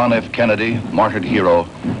President John F. Kennedy, martyred hero,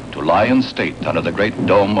 to lie in state under the great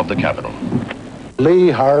dome of the Capitol. Lee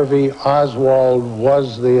Harvey Oswald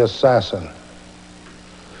was the assassin.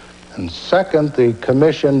 And second, the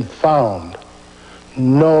commission found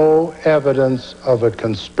no evidence of a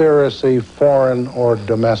conspiracy, foreign or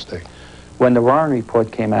domestic. When the Warren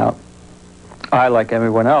report came out, I, like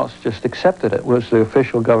everyone else, just accepted it. It was the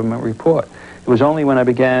official government report. It was only when I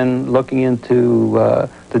began looking into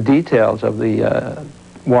the details of the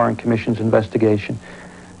Warren Commission's investigation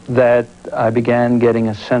that I began getting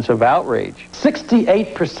a sense of outrage.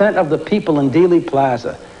 68% of the people in Dealey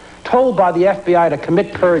Plaza, told by the FBI to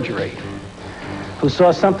commit perjury, who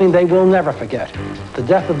saw something they will never forget, the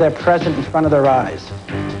death of their president in front of their eyes.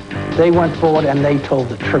 They went forward and they told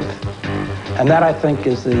the truth. And that, I think,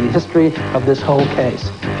 is the history of this whole case.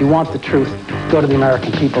 If you want the truth, go to the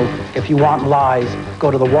American people. If you want lies,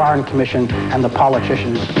 go to the Warren Commission and the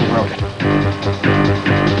politicians who wrote it.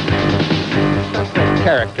 The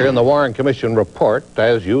character in the Warren Commission report,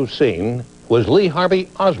 as you've seen, was Lee Harvey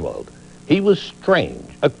Oswald. He was strange,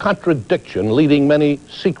 a contradiction leading many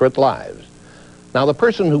secret lives. Now, the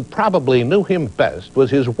person who probably knew him best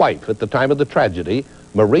was his wife at the time of the tragedy,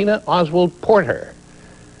 Marina Oswald Porter.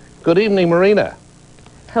 Good evening, Marina.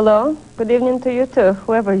 Hello. Good evening to you too,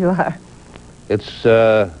 whoever you are. It's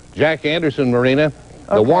Jack Anderson, Marina.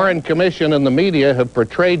 Okay. The Warren Commission and the media have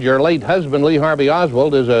portrayed your late husband, Lee Harvey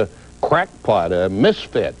Oswald, as a crackpot, a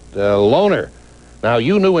misfit, a loner. Now,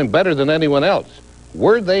 you knew him better than anyone else.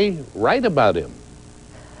 Were they right about him?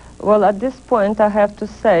 Well, at this point, I have to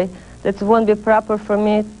say that it won't be proper for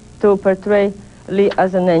me to portray Lee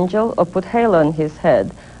as an angel or put halo on his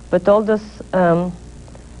head. But all those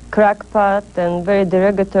crackpot and very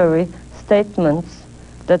derogatory statements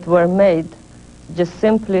that were made just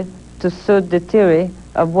simply to suit the theory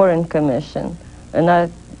of Warren Commission. And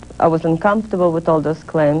I was uncomfortable with all those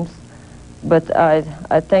claims, but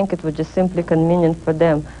I think it was just simply convenient for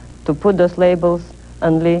them to put those labels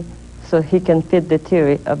on Lee so he can fit the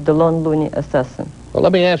theory of the lone loony assassin. Well,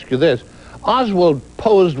 let me ask you this. Oswald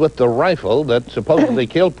posed with the rifle that supposedly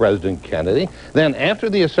killed President Kennedy. Then after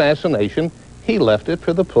the assassination, he left it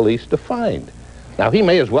for the police to find. Now, he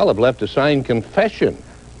may as well have left a signed confession.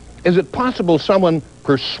 Is it possible someone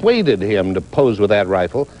persuaded him to pose with that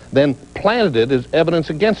rifle, then planted it as evidence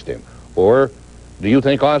against him? Or do you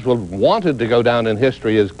think Oswald wanted to go down in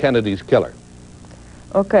history as Kennedy's killer?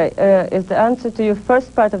 Okay, is the answer to your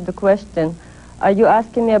first part of the question, are you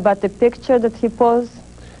asking me about the picture that he posed?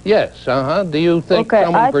 Yes, Do you think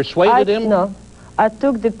someone persuaded him? No, I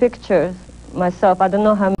took the pictures myself. I don't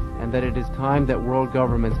know how many. And that it is time that world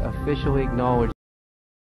governments officially acknowledge.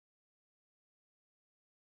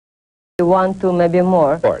 One, two, maybe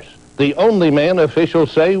more. Of course. The only man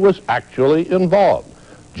officials say was actually involved.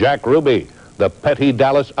 Jack Ruby, the petty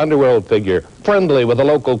Dallas underworld figure, friendly with the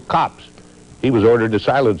local cops. He was ordered to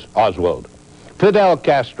silence Oswald. Fidel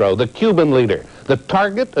Castro, the Cuban leader, the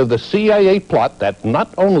target of the CIA plot that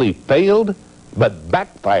not only failed, but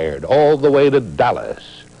backfired all the way to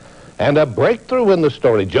Dallas. And a breakthrough in the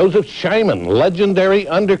story, Joseph Scheiman, legendary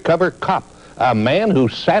undercover cop, a man who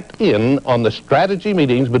sat in on the strategy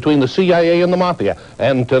meetings between the CIA and the Mafia.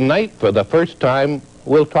 And tonight, for the first time,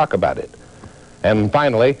 we'll talk about it. And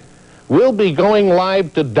finally, we'll be going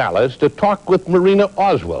live to Dallas to talk with Marina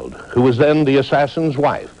Oswald, who was then the assassin's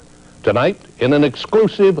wife. Tonight, in an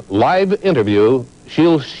exclusive live interview,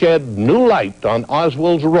 she'll shed new light on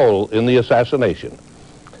Oswald's role in the assassination.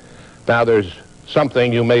 Now, there's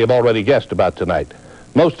something you may have already guessed about tonight.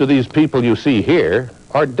 Most of these people you see here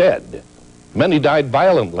are dead. Many died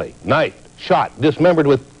violently, knifed, shot, dismembered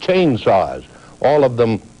with chainsaws, all of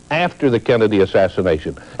them after the Kennedy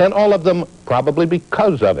assassination, and all of them probably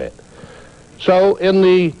because of it. So in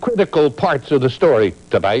the critical parts of the story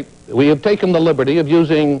tonight, we have taken the liberty of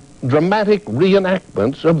using dramatic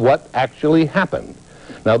reenactments of what actually happened.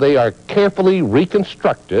 Now, they are carefully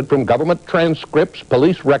reconstructed from government transcripts,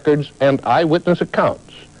 police records, and eyewitness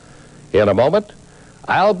accounts. In a moment,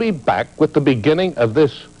 I'll be back with the beginning of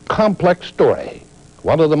this complex story,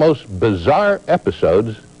 one of the most bizarre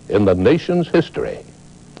episodes in the nation's history.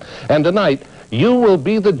 And tonight, you will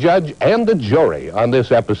be the judge and the jury on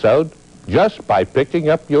this episode just by picking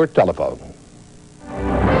up your telephone.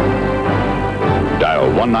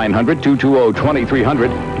 Dial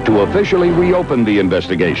 1-900-220-2300 to officially reopen the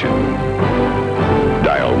investigation.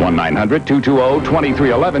 Dial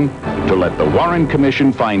 1-900-220-2311 to let the Warren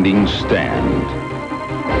Commission findings stand.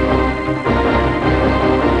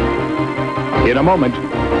 In a moment,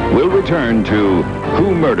 we'll return to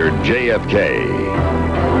Who Murdered JFK?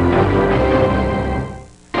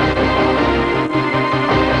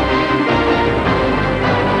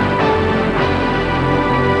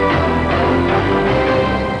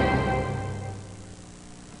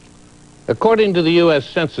 According to the U.S.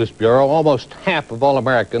 Census Bureau, almost half of all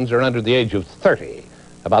Americans are under the age of 30,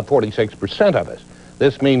 about 46% of us.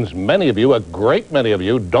 This means many of you, a great many of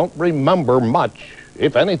you, don't remember much,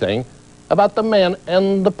 if anything, about the man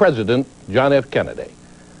and the president, John F. Kennedy.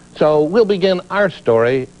 So we'll begin our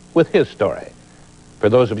story with his story. For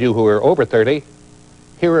those of you who are over 30,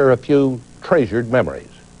 here are a few treasured memories.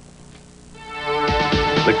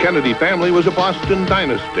 The Kennedy family was a Boston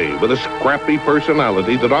dynasty with a scrappy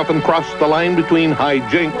personality that often crossed the line between high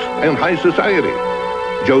jinks and high society.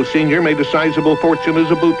 Joe Sr. made a sizable fortune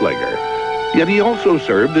as a bootlegger, yet he also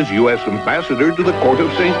served as U.S. ambassador to the court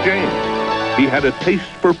of St. James. He had a taste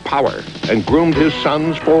for power and groomed his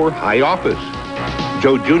sons for high office.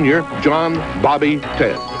 Joe Jr., John, Bobby,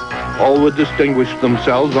 Ted, all would distinguish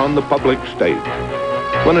themselves on the public stage.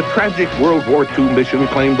 When a tragic World War II mission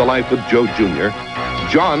claimed the life of Joe Jr.,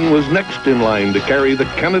 John was next in line to carry the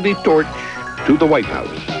Kennedy torch to the White House.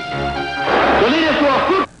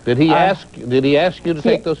 Did he ask you to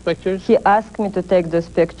take those pictures? He asked me to take those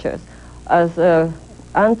pictures. As an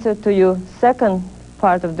answer to your second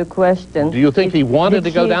part of the question... Do you think he wanted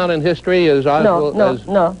to go down in history as Oswald?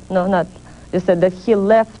 No, not. You said that he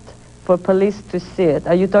left for police to see it.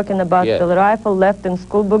 Are you talking about the rifle left in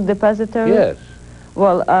school book depository? Yes.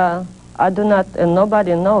 Well, I do not, and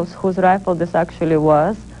nobody knows whose rifle this actually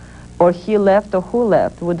was, or he left or who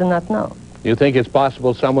left. We do not know. You think it's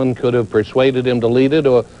possible someone could have persuaded him to lead it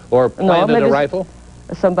or planted a rifle?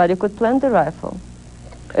 Somebody could plant the rifle.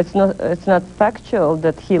 It's not factual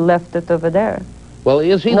that he left it over there. Well,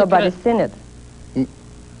 is he Nobody's seen it.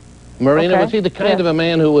 Marina, was he the kind of a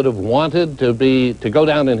man who would have wanted to go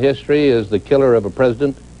down in history as the killer of a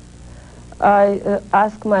president? I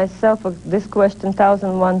ask myself this question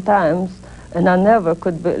 1,001 times, and I never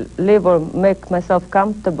could believe or make myself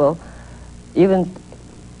comfortable. Even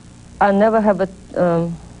I never have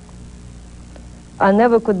I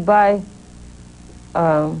never could buy.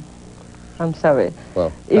 I'm sorry.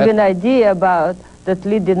 Well, even idea about that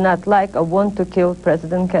Lee did not like or want to kill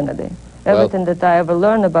President Kennedy. Everything that I ever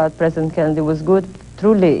learned about President Kennedy was good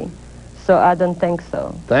through Lee, so I don't think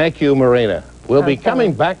so. Thank you, Marina. We'll be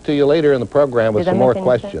coming back to you later in the program with some more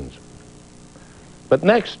questions. But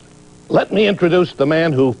next, let me introduce the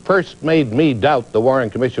man who first made me doubt the Warren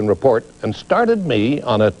Commission report and started me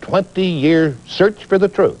on a 20-year search for the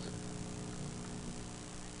truth.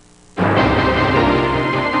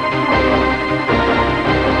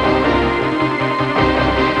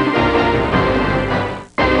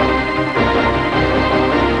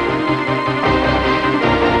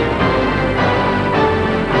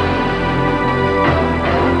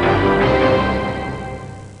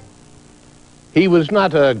 He was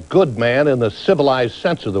not a good man in the civilized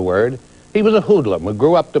sense of the word. He was a hoodlum who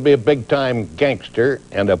grew up to be a big-time gangster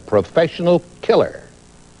and a professional killer.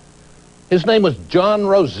 His name was John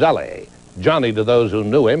Roselli, Johnny to those who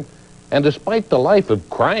knew him, and despite the life of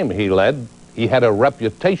crime he led, he had a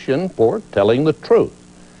reputation for telling the truth.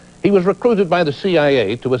 He was recruited by the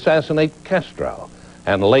CIA to assassinate Castro,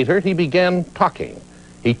 and later he began talking.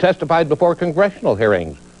 He testified before congressional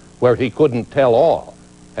hearings where he couldn't tell all.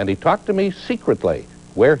 And he talked to me secretly,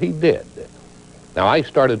 where he did. Now, I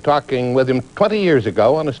started talking with him 20 years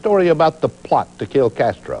ago on a story about the plot to kill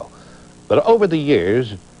Castro. But over the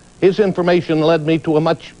years, his information led me to a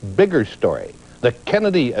much bigger story, the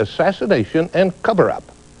Kennedy assassination and cover-up.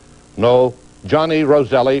 No, Johnny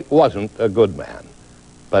Roselli wasn't a good man,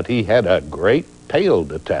 but he had a great tale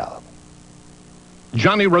to tell.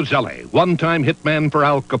 Johnny Roselli, one-time hitman for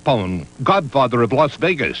Al Capone, godfather of Las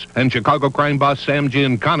Vegas, and Chicago crime boss Sam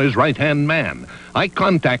Giancana's right-hand man. I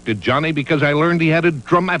contacted Johnny because I learned he had a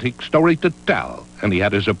dramatic story to tell, and he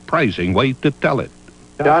had a surprising way to tell it.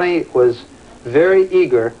 Johnny was very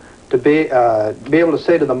eager to be able to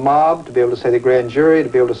say to the mob, to be able to say to the grand jury, to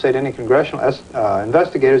be able to say to any congressional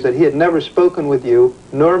investigators that he had never spoken with you,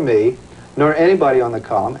 nor me, nor anybody on the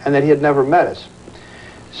column, and that he had never met us.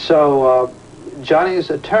 So Johnny's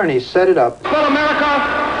attorney set it up. Fill America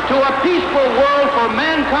to a peaceful world for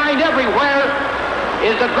mankind everywhere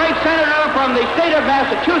is the great senator from the state of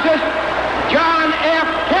Massachusetts, John F.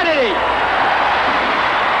 Kennedy.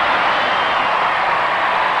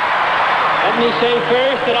 Let me say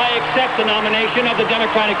first that I accept the nomination of the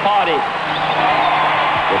Democratic Party.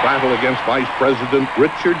 The battle against Vice President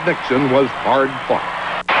Richard Nixon was hard fought.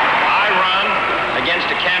 I run against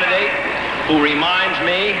a candidate who reminds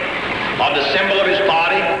me of the symbol of his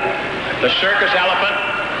party, the circus elephant,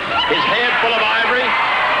 his head full of ivory,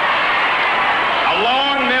 a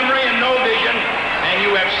long memory and no vision, and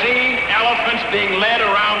you have seen elephants being led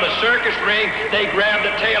around the circus ring. They grab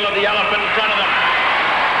the tail of the elephant in front of them.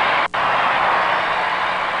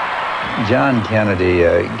 John Kennedy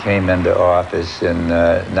came into office in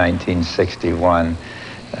 1961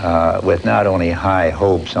 with not only high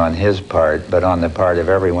hopes on his part, but on the part of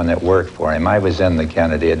everyone that worked for him. I was in the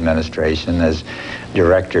Kennedy administration as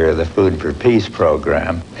director of the Food for Peace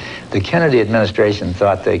program. The Kennedy administration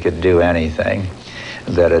thought they could do anything,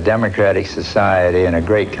 that a democratic society in a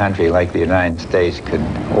great country like the United States could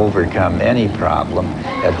overcome any problem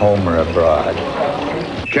at home or abroad.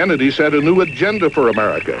 Kennedy set a new agenda for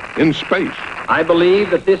America in space. I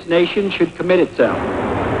believe that this nation should commit itself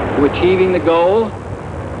to achieving the goal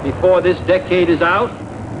before this decade is out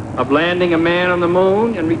of landing a man on the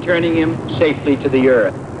moon and returning him safely to the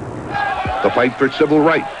earth. The fight for civil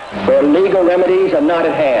rights. Where legal remedies are not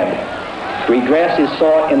at hand, redress is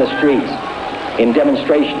sought in the streets, in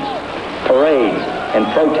demonstrations, parades, and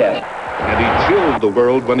protests. And he chilled the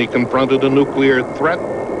world when he confronted a nuclear threat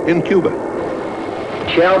in Cuba.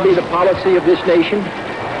 It shall be the policy of this nation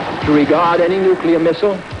to regard any nuclear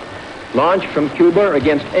missile launched from Cuba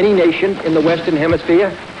against any nation in the Western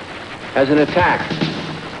Hemisphere as an attack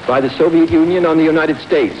by the Soviet Union on the United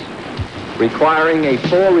States, requiring a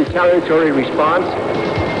full retaliatory response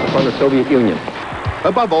from the Soviet Union.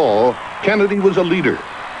 Above all, Kennedy was a leader.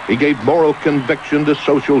 He gave moral conviction to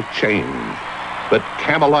social change. But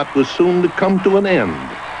Camelot was soon to come to an end.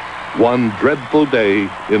 One dreadful day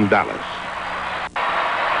in Dallas.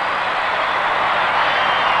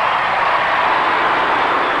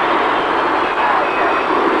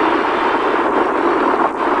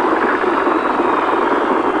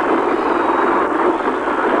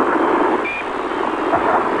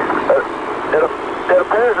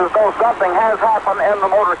 Something has happened in the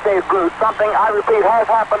motorcade route. Something, I repeat, has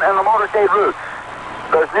happened in the motorcade route.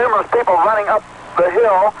 There's numerous people running up the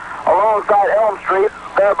hill alongside Elm Street,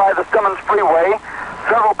 there by the Simmons Freeway.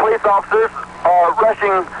 Several police officers are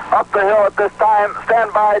rushing up the hill at this time.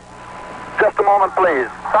 Stand by just a moment, please.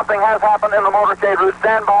 Something has happened in the motorcade route.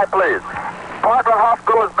 Stand by, please. Parkland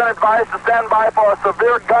Hospital has been advised to stand by for a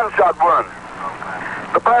severe gunshot wound.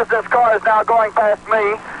 The president's car is now going past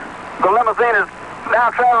me. The limousine is now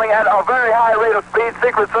traveling at a very high rate of speed.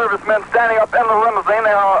 Secret Service men standing up in the limousine.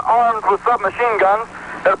 They are armed with submachine guns.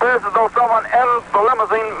 It appears as though someone in the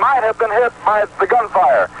limousine might have been hit by the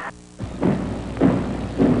gunfire.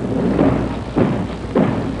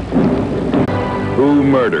 Who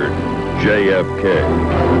murdered JFK?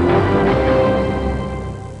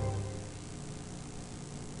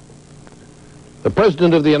 The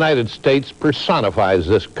President of the United States personifies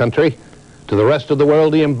this country. To the rest of the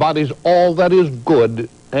world, he embodies all that is good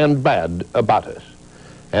and bad about us.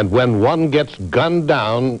 And when one gets gunned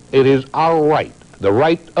down, it is our right, the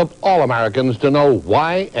right of all Americans, to know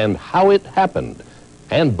why and how it happened,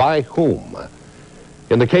 and by whom.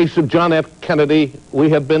 In the case of John F. Kennedy, we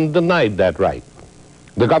have been denied that right.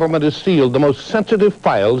 The government has sealed the most sensitive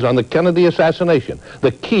files on the Kennedy assassination,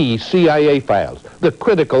 the key CIA files, the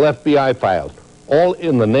critical FBI files, all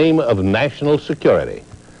in the name of national security.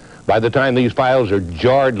 By the time these files are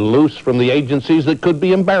jarred loose from the agencies that could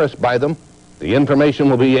be embarrassed by them, the information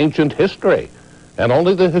will be ancient history, and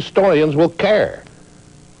only the historians will care.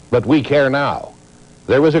 But we care now.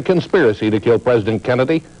 There was a conspiracy to kill President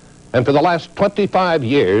Kennedy, and for the last 25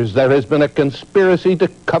 years, there has been a conspiracy to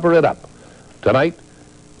cover it up. Tonight,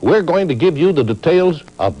 we're going to give you the details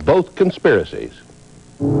of both conspiracies.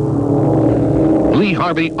 Lee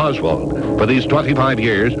Harvey Oswald. For these 25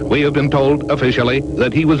 years, we have been told officially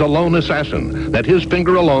that he was a lone assassin, that his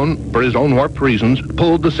finger alone, for his own warped reasons,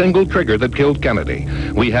 pulled the single trigger that killed Kennedy.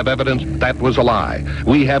 We have evidence that was a lie.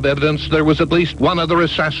 We have evidence there was at least one other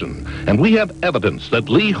assassin. And we have evidence that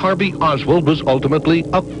Lee Harvey Oswald was ultimately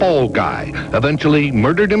a fall guy, eventually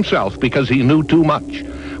murdered himself because he knew too much.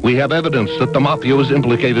 We have evidence that the Mafia was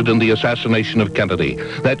implicated in the assassination of Kennedy,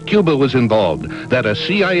 that Cuba was involved, that a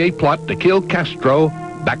CIA plot to kill Castro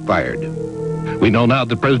backfired. We know now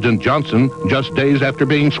that President Johnson, just days after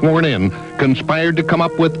being sworn in, conspired to come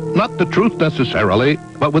up with not the truth necessarily,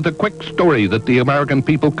 but with a quick story that the American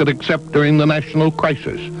people could accept during the national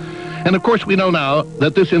crisis. And of course we know now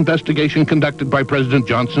that this investigation conducted by President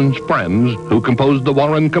Johnson's friends, who composed the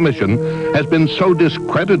Warren Commission, has been so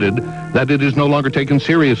discredited that it is no longer taken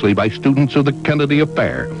seriously by students of the Kennedy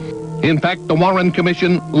affair. In fact, the Warren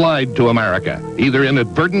Commission lied to America, either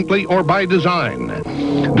inadvertently or by design.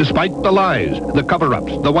 Despite the lies, the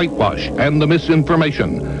cover-ups, the whitewash, and the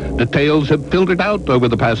misinformation, details have filtered out over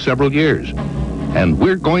the past several years. And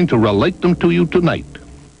we're going to relate them to you tonight.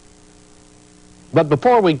 But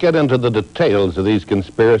before we get into the details of these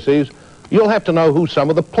conspiracies, you'll have to know who some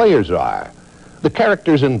of the players are. The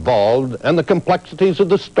characters involved and the complexities of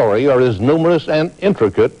the story are as numerous and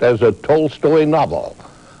intricate as a Tolstoy novel.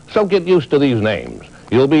 So get used to these names.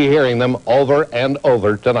 You'll be hearing them over and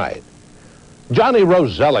over tonight. Johnny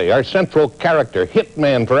Roselli, our central character,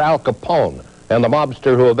 hitman for Al Capone, and the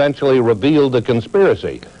mobster who eventually revealed the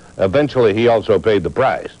conspiracy. Eventually, he also paid the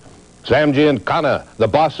price. Sam Giancana, the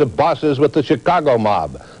boss of bosses with the Chicago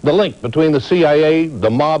mob, the link between the CIA, the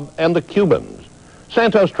mob, and the Cubans.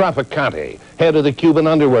 Santos Trafficante, head of the Cuban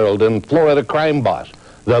underworld and Florida crime boss,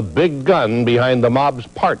 the big gun behind the mob's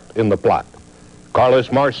part in the plot.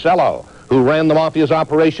 Carlos Marcello, who ran the Mafia's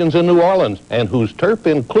operations in New Orleans and whose turf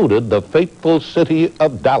included the fateful city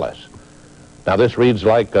of Dallas. Now this reads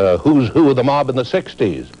like a who's who of the mob in the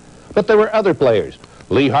 60s. But there were other players.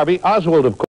 Lee Harvey Oswald, of course.